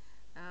tumors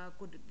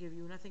could give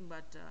you nothing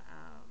but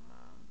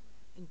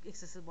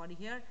excessive body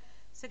hair.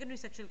 Secondary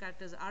sexual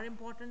characters are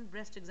important.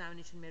 Breast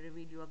examination may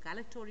reveal you a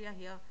galactorrhea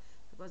here,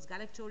 because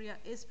galactorrhea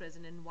is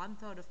present in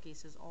 1/3 of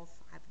cases of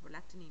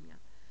hyperprolactinemia.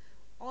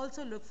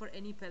 Also look for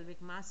any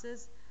pelvic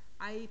masses.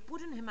 I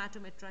put in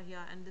hematometra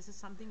here, and this is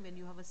something when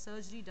you have a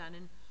surgery done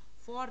in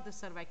for the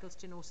cervical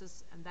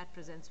stenosis, and that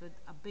presents with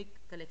a big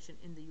collection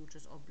in the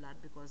uterus of blood,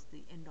 because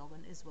the end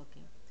organ is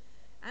working.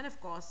 And of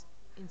course,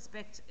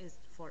 inspect is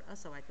for a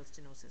cervical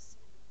stenosis.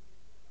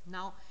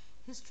 Now,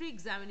 history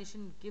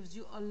examination gives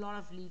you a lot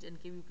of lead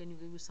and can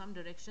give you some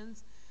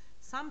directions.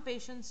 Some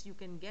patients you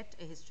can get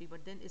a history,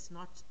 but then it's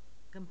not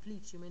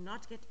complete. You may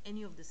not get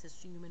any of this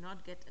history. You may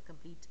not get a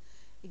complete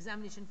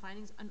examination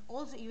findings, and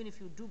also even if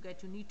you do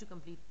get, you need to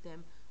complete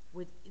them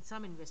with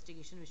some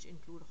investigation which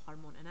include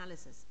hormone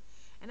analysis.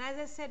 And as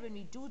I said, when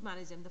we do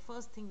manage them, the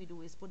first thing we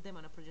do is put them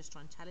on a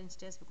progesterone challenge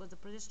test, because the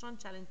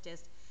progesterone challenge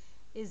test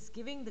is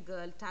giving the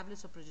girl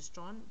tablets of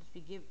progesterone that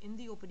we give in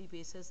the OPD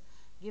basis,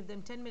 give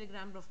them 10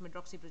 milligrams of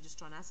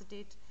medroxyprogesterone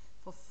acetate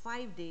for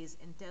 5 days,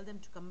 and tell them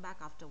to come back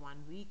after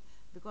 1 week,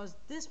 because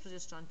this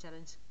progesterone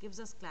challenge gives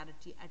us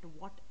clarity at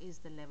what is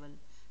the level.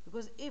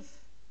 Because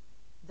if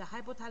the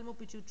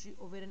hypothalamo-pituitary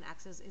ovarian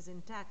axis is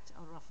intact,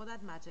 or for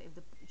that matter,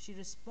 if she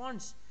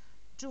responds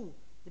to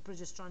the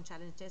progesterone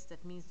challenge test,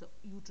 that means the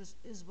uterus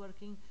is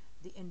working,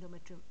 the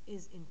endometrium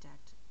is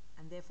intact,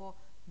 and therefore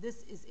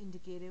this is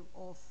indicative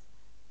of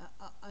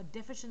a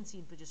deficiency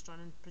in progesterone.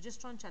 And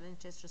progesterone challenge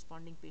test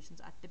responding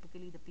patients are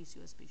typically the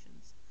PCOS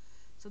patients.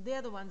 So they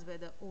are the ones where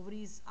the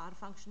ovaries are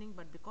functioning,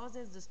 but because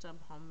there's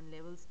disturbed hormone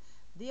levels,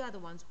 they are the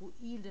ones who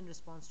yield in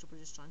response to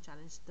progesterone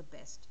challenge the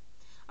best.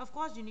 Of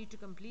course, you need to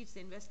complete the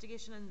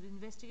investigation, and the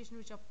investigation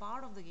which are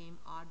part of the game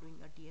are doing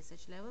a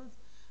TSH levels.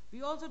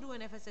 We also do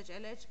an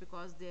FSH-LH,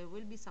 because there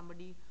will be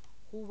somebody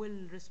who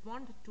will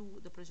respond to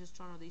the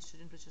progesterone or the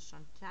estrogen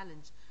progesterone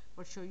challenge,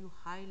 but show you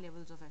high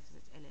levels of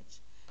FSH-LH.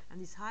 And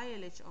these high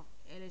LH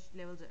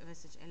levels of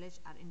FSH-LH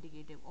are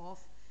indicative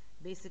of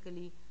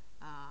basically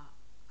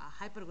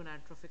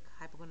hypergonadotrophic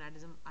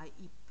hypogonadism,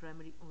 i.e.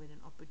 primary ovarian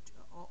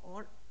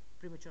or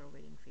premature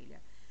ovarian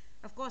failure.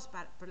 Of course,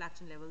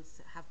 prolactin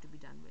levels have to be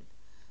done with.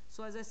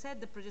 So as I said,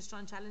 the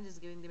progesterone challenge is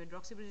giving them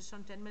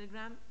hydroxyprogesterone 10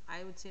 milligram.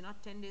 I would say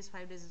not 10 days,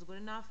 5 days is good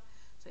enough.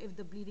 So if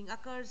the bleeding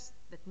occurs,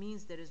 that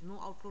means there is no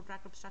outflow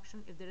tract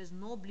obstruction. If there is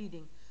no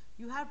bleeding,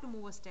 you have to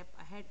move a step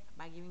ahead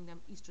by giving them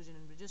estrogen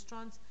and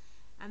progesterones.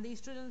 And the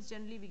estrogens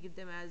generally we give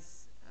them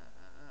as,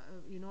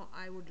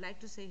 I would like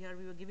to say here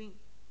we were giving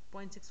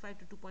 0.65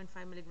 to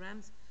 2.5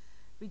 milligrams.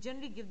 We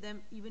generally give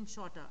them even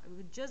shorter.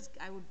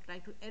 I would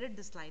like to edit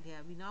the slide here.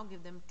 We now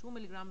give them 2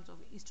 milligrams of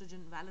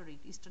estrogen valerate,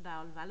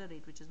 estradiol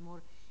valerate, which is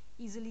more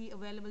easily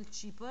available,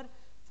 cheaper,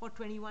 for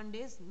 21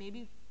 days,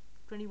 maybe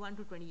 21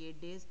 to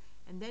 28 days,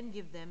 and then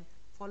give them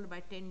followed by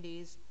 10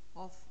 days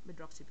of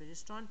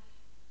medroxyprogesterone.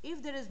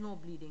 If there is no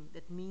bleeding,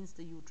 that means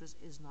the uterus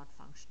is not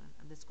functional,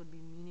 and this could be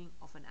meaning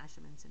of an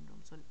Asherman syndrome.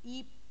 So an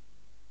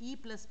E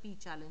plus P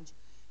challenge,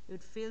 if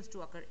it fails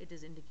to occur, it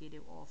is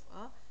indicative of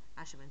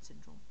a Asherman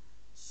syndrome.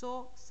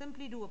 So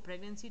simply do a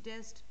pregnancy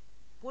test,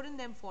 put in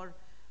them for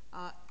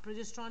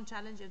progesterone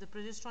challenge. If the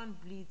progesterone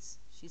bleeds,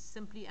 she's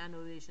simply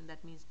anovulation.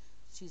 That means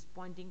she's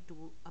pointing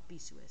to a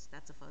PCOS.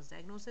 That's the first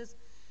diagnosis.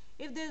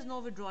 If there is no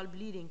withdrawal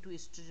bleeding to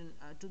estrogen,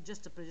 to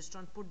just the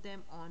progesterone, put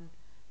them on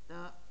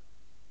the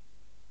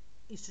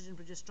estrogen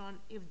progesterone.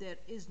 If there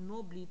is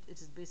no bleed,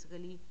 it is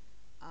basically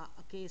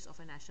a case of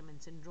an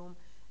Asherman syndrome,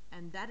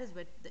 and that is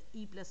where the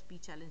E plus P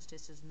challenge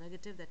test is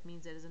negative. That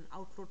means there is an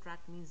outflow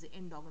tract, means the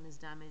end organ is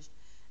damaged.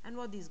 And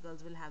what these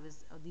girls will have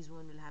is, these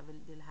women will have,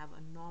 they'll have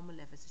a normal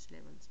FSH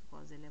levels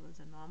because their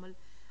levels are normal.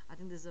 I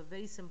think this is a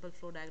very simple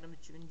flow diagram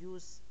which you can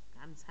use,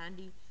 comes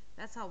handy.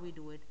 That's how we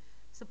do it.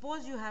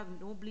 Suppose you have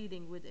no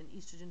bleeding with an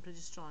estrogen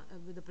progesterone,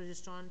 with the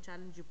progesterone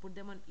challenge, you put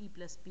them on E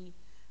plus P.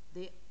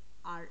 They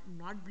are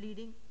not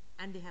bleeding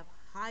and they have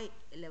high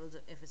levels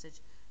of FSH.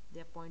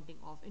 They are pointing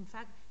off. In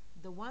fact,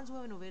 the ones who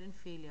have an ovarian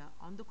failure,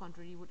 on the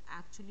contrary, would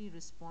actually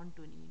respond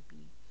to an EMP.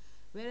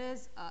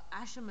 Whereas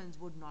Ashermans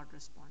would not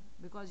respond,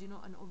 because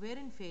an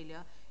ovarian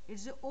failure,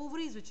 it's the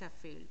ovaries which have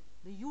failed.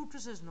 The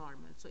uterus is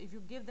normal. So if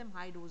you give them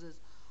high doses,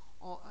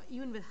 or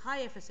even with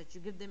high FSH,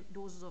 you give them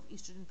doses of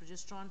estrogen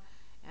progesterone,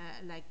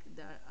 like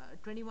the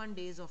 21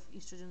 days of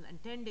estrogen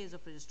and 10 days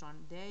of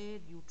progesterone, their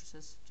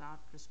uteruses start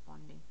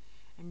responding.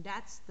 And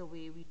that's the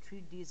way we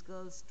treat these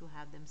girls to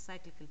have them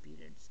cyclical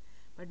periods.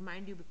 But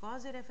mind you,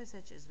 because their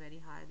FSH is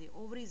very high, the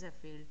ovaries have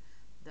failed,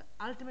 the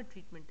ultimate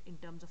treatment in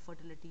terms of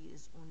fertility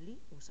is only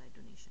oocyte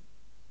donation.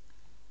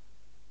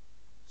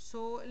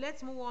 So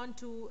let's move on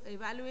to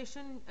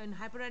evaluation in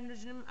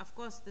hyperandrogenism. Of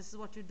course, this is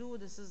what you do.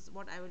 This is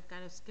what I will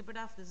kind of skip it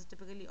off. This is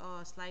typically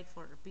a slide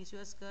for a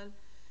PCOS girl.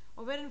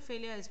 Ovarian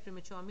failure is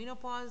premature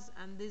menopause,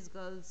 and these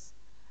girls'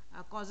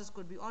 causes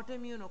could be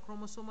autoimmune or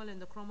chromosomal.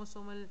 And the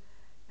chromosomal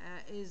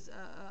is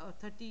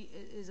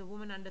a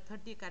woman under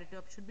 30.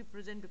 Karyotype should be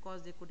present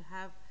because they could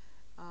have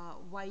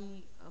Y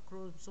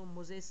chromosome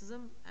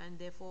mosaicism, and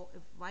therefore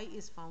if Y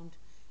is found,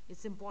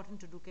 it's important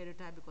to do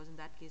karyotype, because in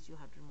that case you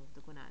have to remove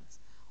the gonads.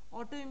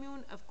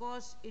 Autoimmune, of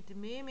course, it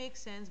may make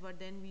sense, but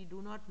then we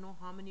do not know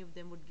how many of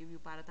them would give you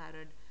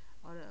parathyroid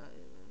or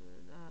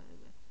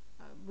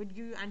would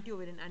give you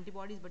anti-ovarian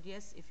antibodies. But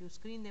yes, if you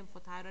screen them for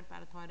thyroid,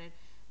 parathyroid,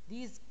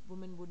 these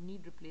women would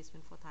need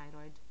replacement for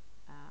thyroid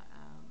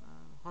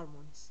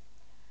hormones.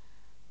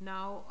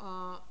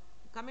 Now,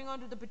 coming on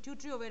to the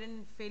pituitary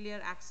ovarian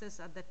failure axis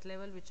at that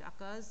level which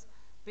occurs,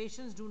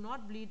 patients do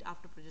not bleed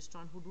after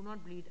progesterone, who do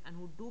not bleed, and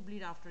who do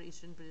bleed after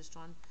estrogen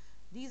progesterone.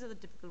 These are the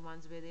typical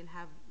ones where they'll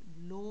have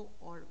low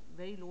or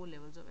very low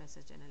levels of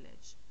SH and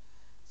LH.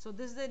 So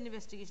this is the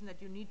investigation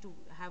that you need to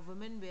have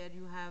women where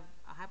you have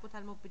a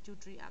hypothalamic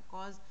pituitary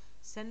cause,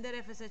 send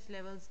their FSH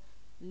levels,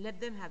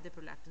 let them have their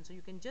prolactin. So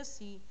you can just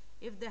see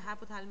if the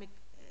hypothalamic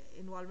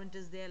involvement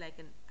is there, like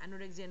an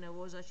anorexia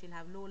nervosa, she'll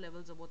have low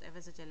levels of both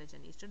FSH, LH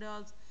and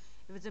estradiols.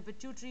 If it's a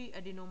pituitary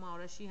adenoma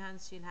or a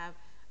Sheehan's, she'll have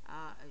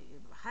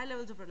high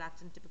levels of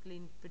prolactin. Typically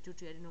in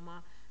pituitary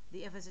adenoma,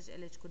 the FSH,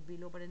 LH could be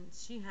low, but in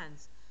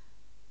Sheehan's,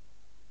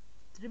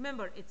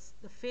 remember, it's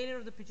the failure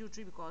of the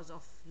pituitary because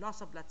of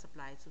loss of blood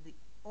supply. So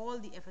all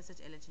the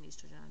FSH, LH and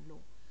estrogen are low.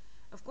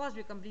 Of course,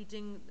 we're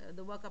completing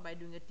the workup by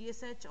doing a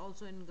TSH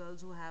also in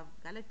girls who have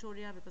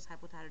galactoria, because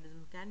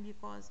hypothyroidism can be a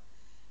cause.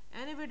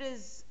 And if it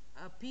is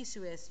a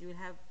PCOS, you will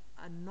have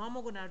a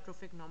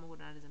normogonadotrophic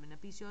normogonadism. In a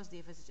PCOS, the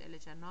FSH,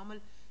 LH are normal.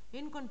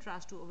 In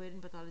contrast to ovarian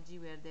pathology,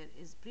 where there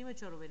is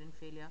premature ovarian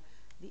failure,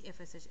 the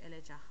FSH,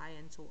 LH are high,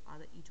 and so are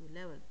the E2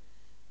 level.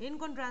 In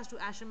contrast to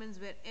Asherman's,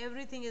 where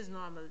everything is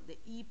normal, the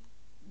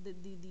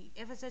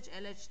FSH,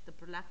 LH, the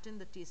prolactin,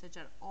 the TSH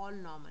are all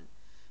normal.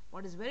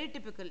 What is very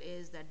typical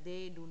is that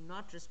they do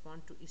not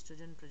respond to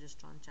estrogen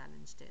progesterone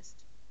challenge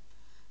test.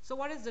 So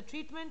what is the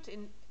treatment?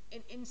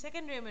 In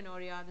secondary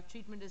amenorrhea, the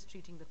treatment is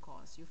treating the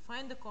cause. You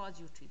find the cause,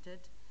 you treat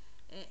it.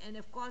 And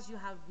of course, you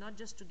have not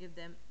just to give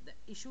them, the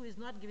issue is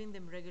not giving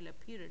them regular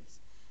periods.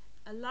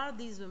 A lot of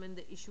these women,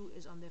 the issue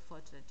is on their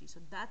fertility. So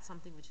that's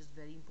something which is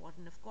very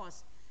important. Of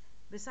course,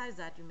 besides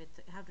that, you may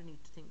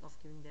need to think of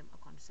giving them a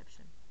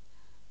contraception.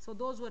 So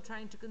those who are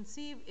trying to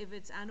conceive, if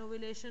it's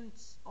anovulation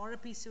or a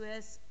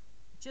PCOS,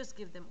 just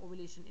give them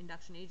ovulation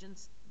induction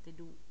agents. They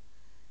do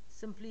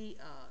simply,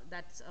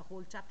 that's a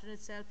whole chapter in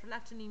itself.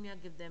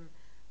 Prolactinemia, give them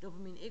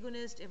dopamine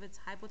agonist. If it's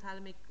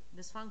hypothalamic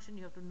dysfunction,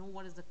 you have to know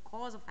what is the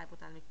cause of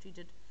hypothalamic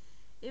treated.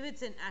 If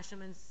it's in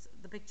Asherman's,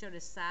 the picture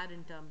is sad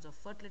in terms of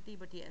fertility,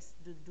 but yes,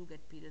 do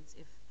get periods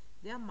if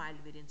they are mild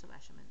variants of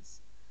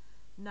Asherman's.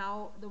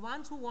 Now, the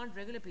ones who want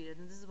regular periods,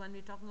 and this is when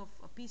we're talking of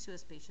a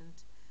PCOS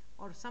patient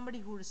or somebody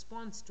who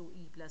responds to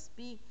E plus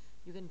P,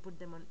 you can put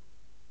them on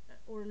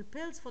oral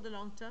pills for the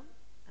long term,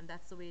 and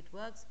that's the way it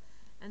works.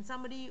 And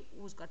somebody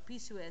who's got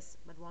PCOS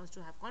but wants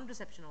to have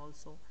contraception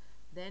also,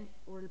 then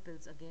oral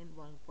pills again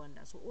won't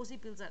wonder. So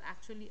OC pills are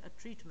actually a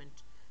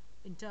treatment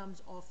in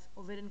terms of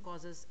ovarian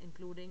causes,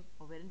 including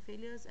ovarian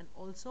failures, and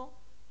also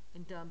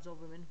in terms of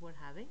women who are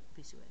having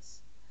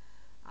PCOS.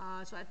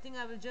 So I think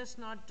I will just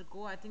not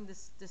go. I think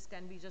this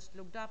can be just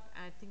looked up.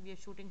 I think we are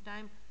shooting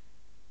time.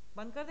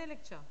 Band kar de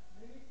lecture?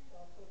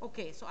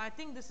 Okay, so I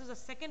think this is the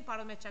second part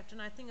of my chapter,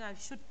 and I think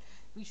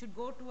we should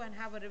go to and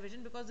have a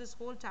revision, because this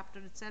whole chapter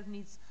itself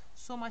needs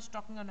so much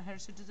talking on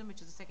hirsutism,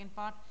 which is the second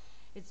part.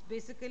 It's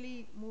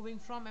basically moving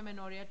from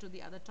amenorrhea to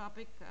the other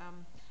topic,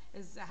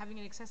 is having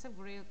an excessive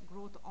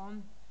growth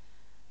on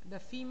the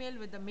female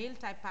with the male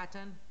type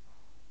pattern,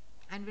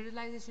 and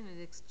virilization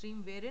is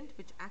extreme variant,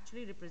 which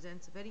actually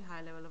represents a very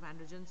high level of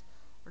androgens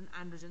or an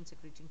androgen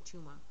secreting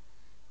tumor.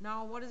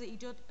 Now, what is the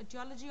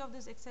etiology of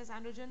this excess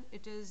androgen?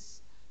 It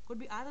could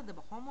be either the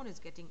hormone is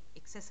getting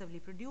excessively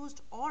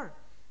produced, or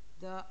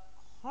the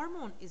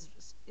hormone is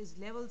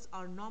levels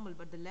are normal,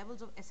 but the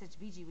levels of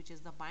SHBG, which is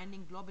the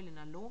binding globulin,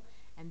 are low,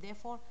 and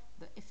therefore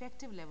the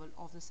effective level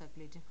of the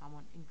circulating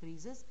hormone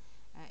increases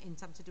in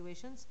some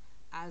situations,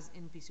 as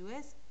in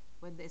PCOS,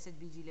 when the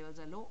SHBG levels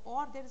are low,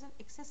 or there is an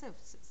excessive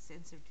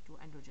sensitivity to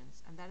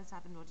androgens, and that has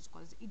happened what is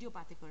called as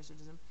idiopathic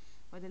hirsutism,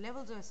 where the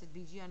levels of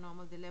SHBG are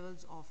normal, the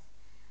levels of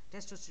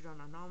testosterone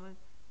are normal,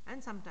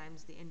 and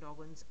sometimes the end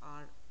organs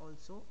are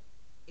also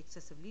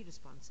excessively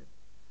responsive.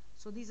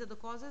 So these are the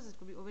causes. It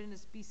could be ovarian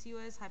is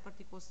PCOS,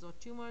 hypertrichosis or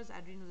tumors,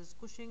 adrenal is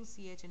Cushing's,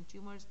 CH and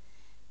tumors.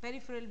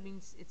 Peripheral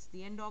means it's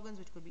the end organs,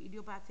 which could be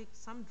idiopathic,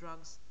 some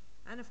drugs,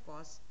 and of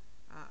course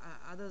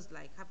others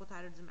like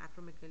hypothyroidism,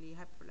 acromegaly,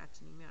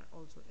 hyperprolactinemia are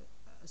also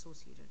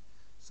associated.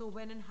 So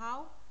when and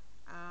how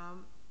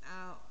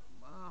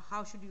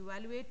should you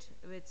evaluate?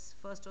 If it's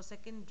first or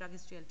second, drug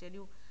history I'll tell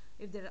you.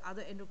 If there are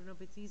other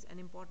endocrinopathies, and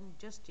important,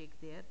 just take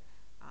their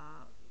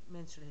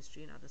menstrual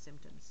history and other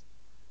symptoms.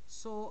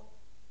 So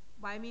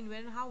I mean,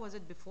 when and how, was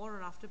it before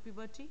or after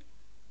puberty?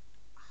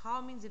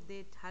 How means if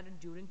they had it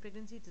during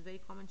pregnancy, it is very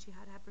common she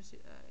had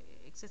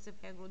excessive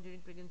hair growth during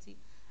pregnancy,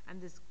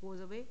 and this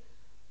goes away.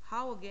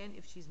 How again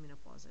if she's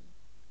menopausal?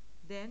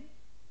 Then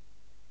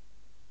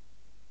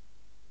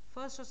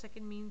first or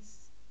second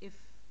means if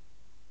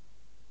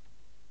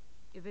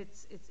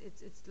it's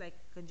like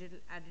congenital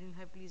adrenal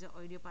hyperplasia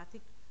or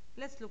idiopathic.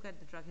 Let's look at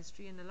the drug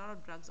history, and a lot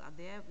of drugs are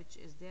there, which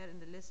is there in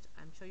the list.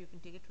 I'm sure you can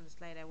take it from the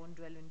slide. I won't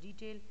dwell in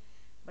detail,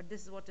 but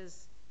this is what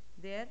is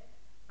there.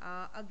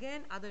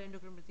 Again, other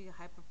endocrinopathy,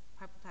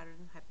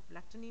 hypothyroidism,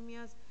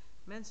 hyperprolactinemias,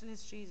 menstrual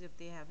histories, if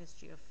they have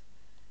history of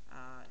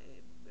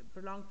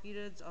prolonged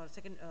periods or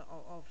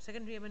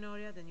secondary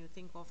amenorrhea, then you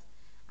think of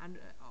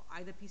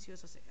either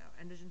PCOS or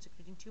androgen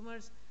secreting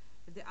tumors.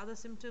 If there are other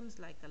symptoms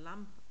like a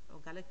lump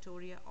or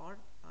galactorrhea or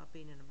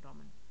pain in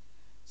abdomen.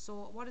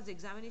 So what is the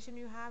examination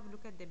you have?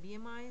 Look at the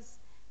BMIs,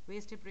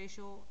 waist hip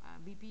ratio,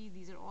 BP.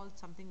 These are all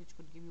something which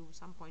could give you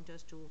some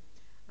pointers to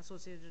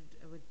associated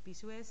with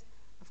PCOS.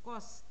 Of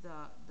course,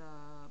 the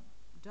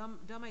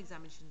derma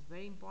examination is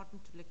very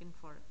important to look in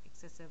for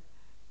excessive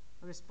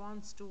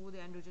response to the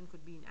androgen.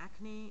 Could be in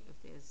acne, if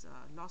there's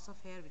loss of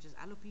hair, which is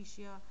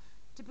alopecia.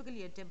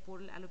 Typically a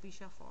temporal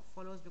alopecia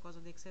follows because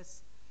of the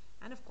excess.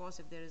 And of course,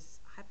 if there is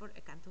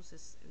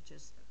hyperacanthosis, which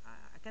is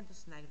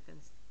acanthosis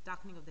nigricans,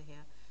 darkening of the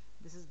hair,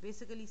 this is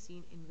basically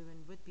seen in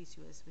women with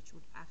PCOS, which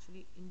would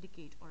actually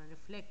indicate or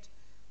reflect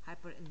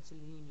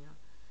hyperinsulinemia.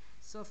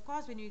 So of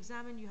course, when you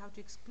examine, you have to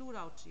exclude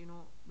out,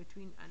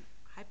 between an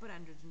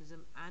hyperandrogenism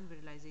and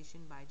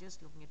virilization by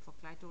just looking at for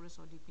clitoris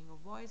or deepening of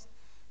voice,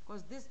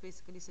 because this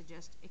basically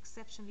suggests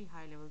exceptionally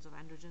high levels of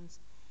androgens,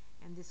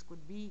 and this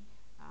could be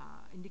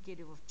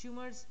indicative of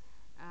tumors.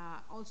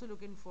 Also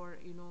looking for,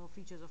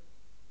 features of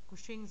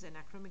Cushing's and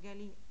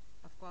acromegaly.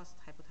 Of course,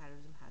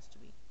 hypothyroidism has to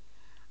be.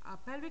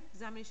 Pelvic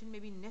examination may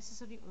be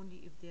necessary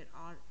only if there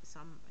are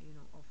some,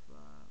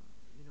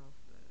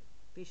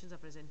 patients are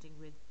presenting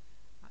with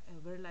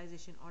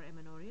virilization or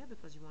amenorrhea,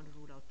 because you want to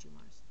rule out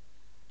tumors.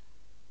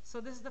 So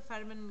this is the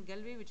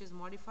Ferman-Gelvay, which is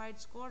modified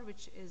score,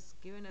 which is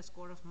given a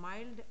score of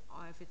mild,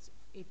 or if it's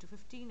 8 to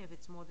 15, if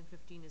it's more than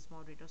 15 is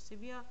moderate or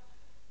severe,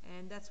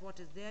 and that's what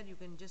is there. You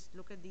can just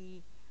look at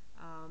the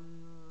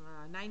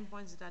 9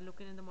 points that are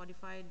looking in the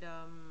modified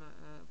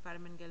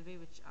Ferman-Gelvay,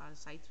 which are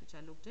sites which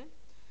are looked in.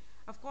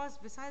 Of course,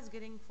 besides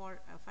getting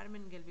for a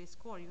Ferman-Gelvay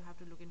score, you have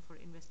to look in for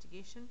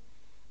investigation.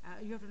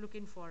 You have to look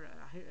in for,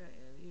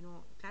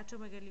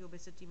 clitomegaly,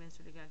 obesity,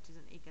 menstrual irregularities,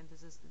 and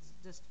acanthosis. It's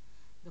just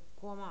the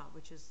coma,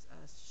 which is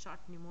short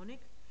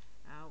mnemonic,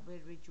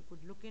 which you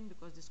could look in,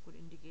 because this could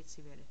indicate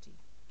severity.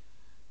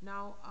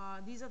 Now,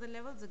 these are the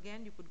levels.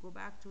 Again, you could go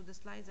back to the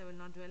slides. I will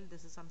not dwell.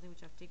 This is something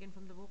which I've taken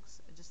from the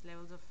books, just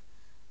levels of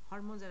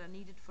hormones that are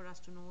needed for us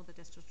to know the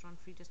testosterone,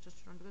 free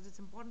testosterone, because it's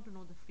important to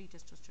know the free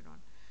testosterone.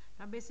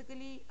 Now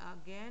basically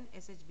again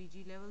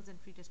SHBG levels and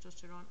free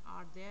testosterone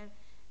are there,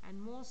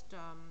 and most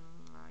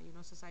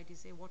societies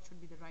say what should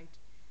be the right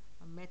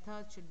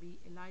method, should be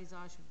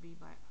ELISA, should be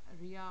by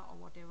RIA or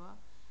whatever,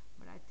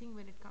 but I think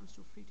when it comes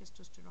to free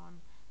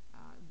testosterone,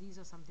 these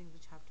are some things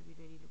which have to be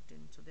really looked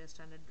in. So there are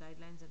standard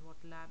guidelines and what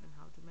lab and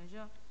how to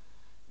measure,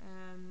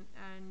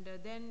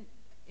 then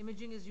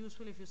imaging is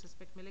useful if you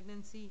suspect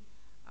malignancy.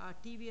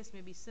 TVS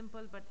may be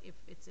simple, but if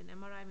it's an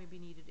MRI may be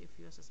needed if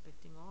you are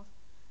suspecting of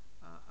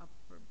a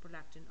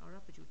prolactin or a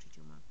pituitary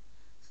tumor.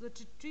 So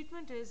the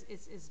treatment is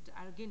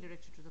again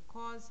directed to the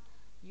cause.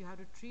 You have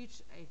to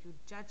treat if you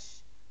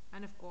judge,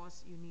 and of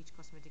course you need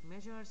cosmetic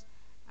measures.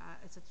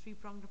 It's a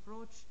three-pronged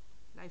approach.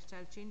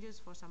 Lifestyle changes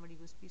for somebody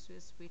who is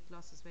PCOS. Weight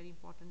loss is very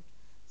important.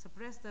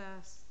 Suppress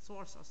the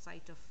source or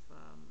site of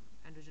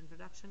androgen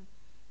production,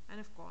 and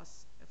of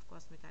course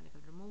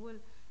mechanical removal.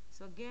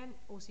 So again,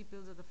 OC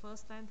pills are the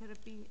first line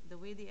therapy. The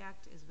way they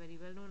act is very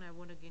well known. I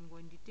won't again go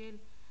in detail.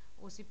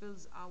 OC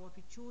pills are what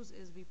we choose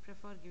is we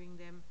prefer giving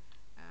them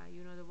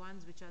the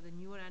ones which are the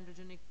newer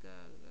androgenic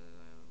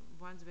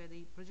ones where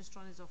the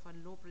progesterone is of a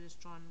low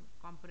progesterone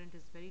component,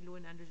 is very low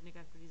in androgenic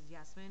activities,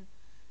 Yasmin,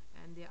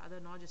 and the other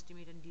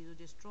norgestimate and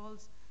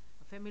desogestrols.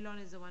 Femilon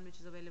is the one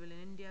which is available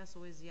in India,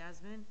 so is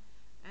Yasmin,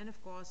 and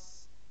of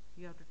course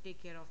you have to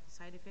take care of the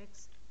side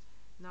effects.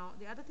 Now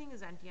the other thing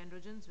is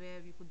anti-androgens,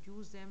 where we could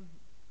use them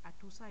at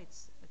two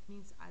sites. It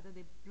means either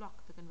they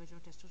block the conversion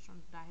of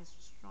testosterone to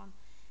dihydrotestosterone,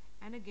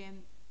 and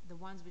again the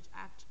ones which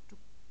act to,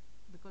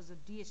 because the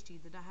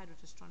DHT, the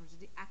dihydrotestosterone, which is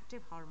the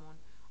active hormone,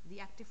 the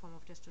active form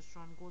of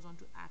testosterone, goes on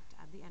to act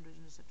at the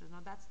androgen receptors. Now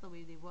that's the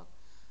way they work.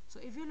 So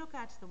if you look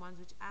at the ones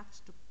which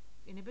act to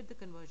inhibit the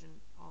conversion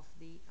of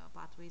the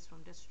pathways from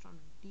testosterone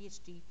to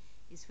DHT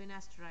is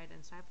finasteride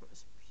and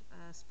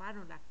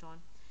spironolactone,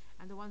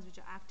 and the ones which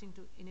are acting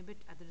to inhibit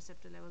at the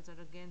receptor levels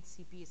are again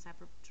CPA,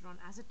 cyproterone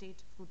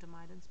acetate,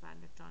 flutamide, and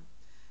spironolactone.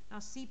 Now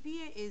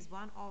CPA is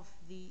one of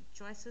the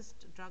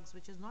choicest drugs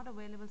which is not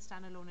available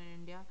standalone in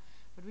India,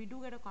 but we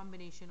do get a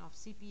combination of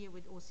CPA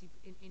with OC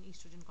in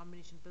estrogen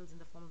combination pills in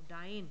the form of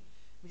Diane,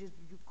 which is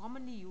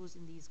commonly used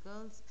in these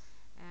girls.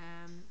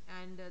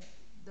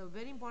 The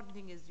very important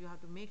thing is you have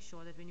to make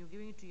sure that when you're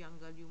giving it to young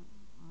girl, you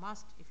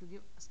must, if you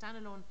give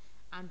standalone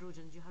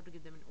androgens, you have to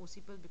give them an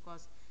OC pill,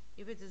 because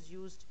if it is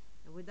used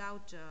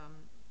without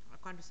a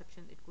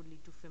contraception, it could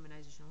lead to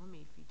feminization of a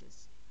male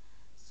fetus.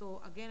 So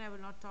again, I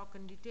will not talk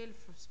in detail.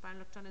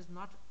 Spironolactone is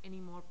not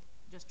anymore,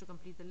 just to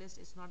complete the list,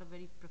 it's not a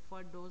very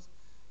preferred dose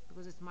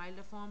because it's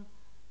milder form.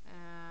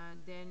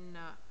 Then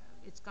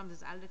it comes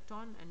as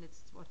Aldactone, and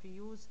it's what we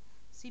use.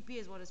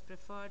 CPA is what is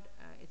preferred.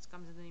 It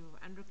comes in the name of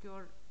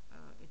Androcure.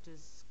 It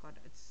is got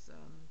its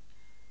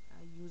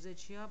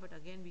usage here, but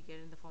again we get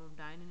it in the form of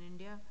Diane in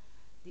India.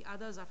 The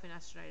others are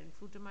finasteride and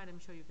flutamide. I'm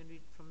sure you can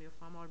read from your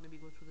pharma or maybe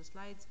go through the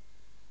slides.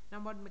 Now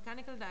what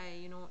mechanical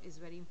dye is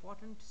very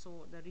important.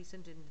 So the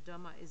recent in the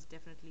derma is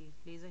definitely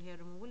laser hair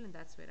removal, and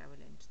that's where I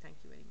will end.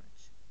 Thank you very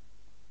much.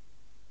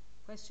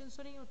 Questions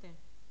तो नहीं होते हैं?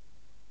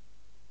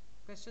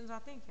 Questions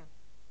आते हैं क्या?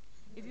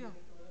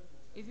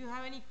 If you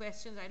have any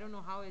questions, I don't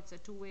know how it's a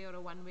two-way or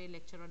a one-way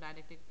lecture or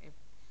dialectic.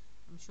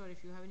 I'm sure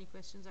if you have any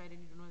questions, I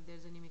really don't know if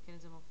there's any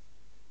mechanism of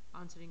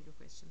answering your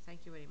questions.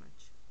 Thank you very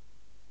much.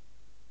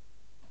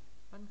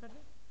 बंद कर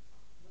दे?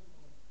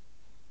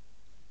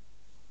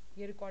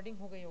 ये recording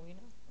हो गई होगी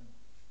ना?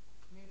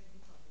 मेरे से भी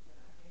करा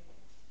है।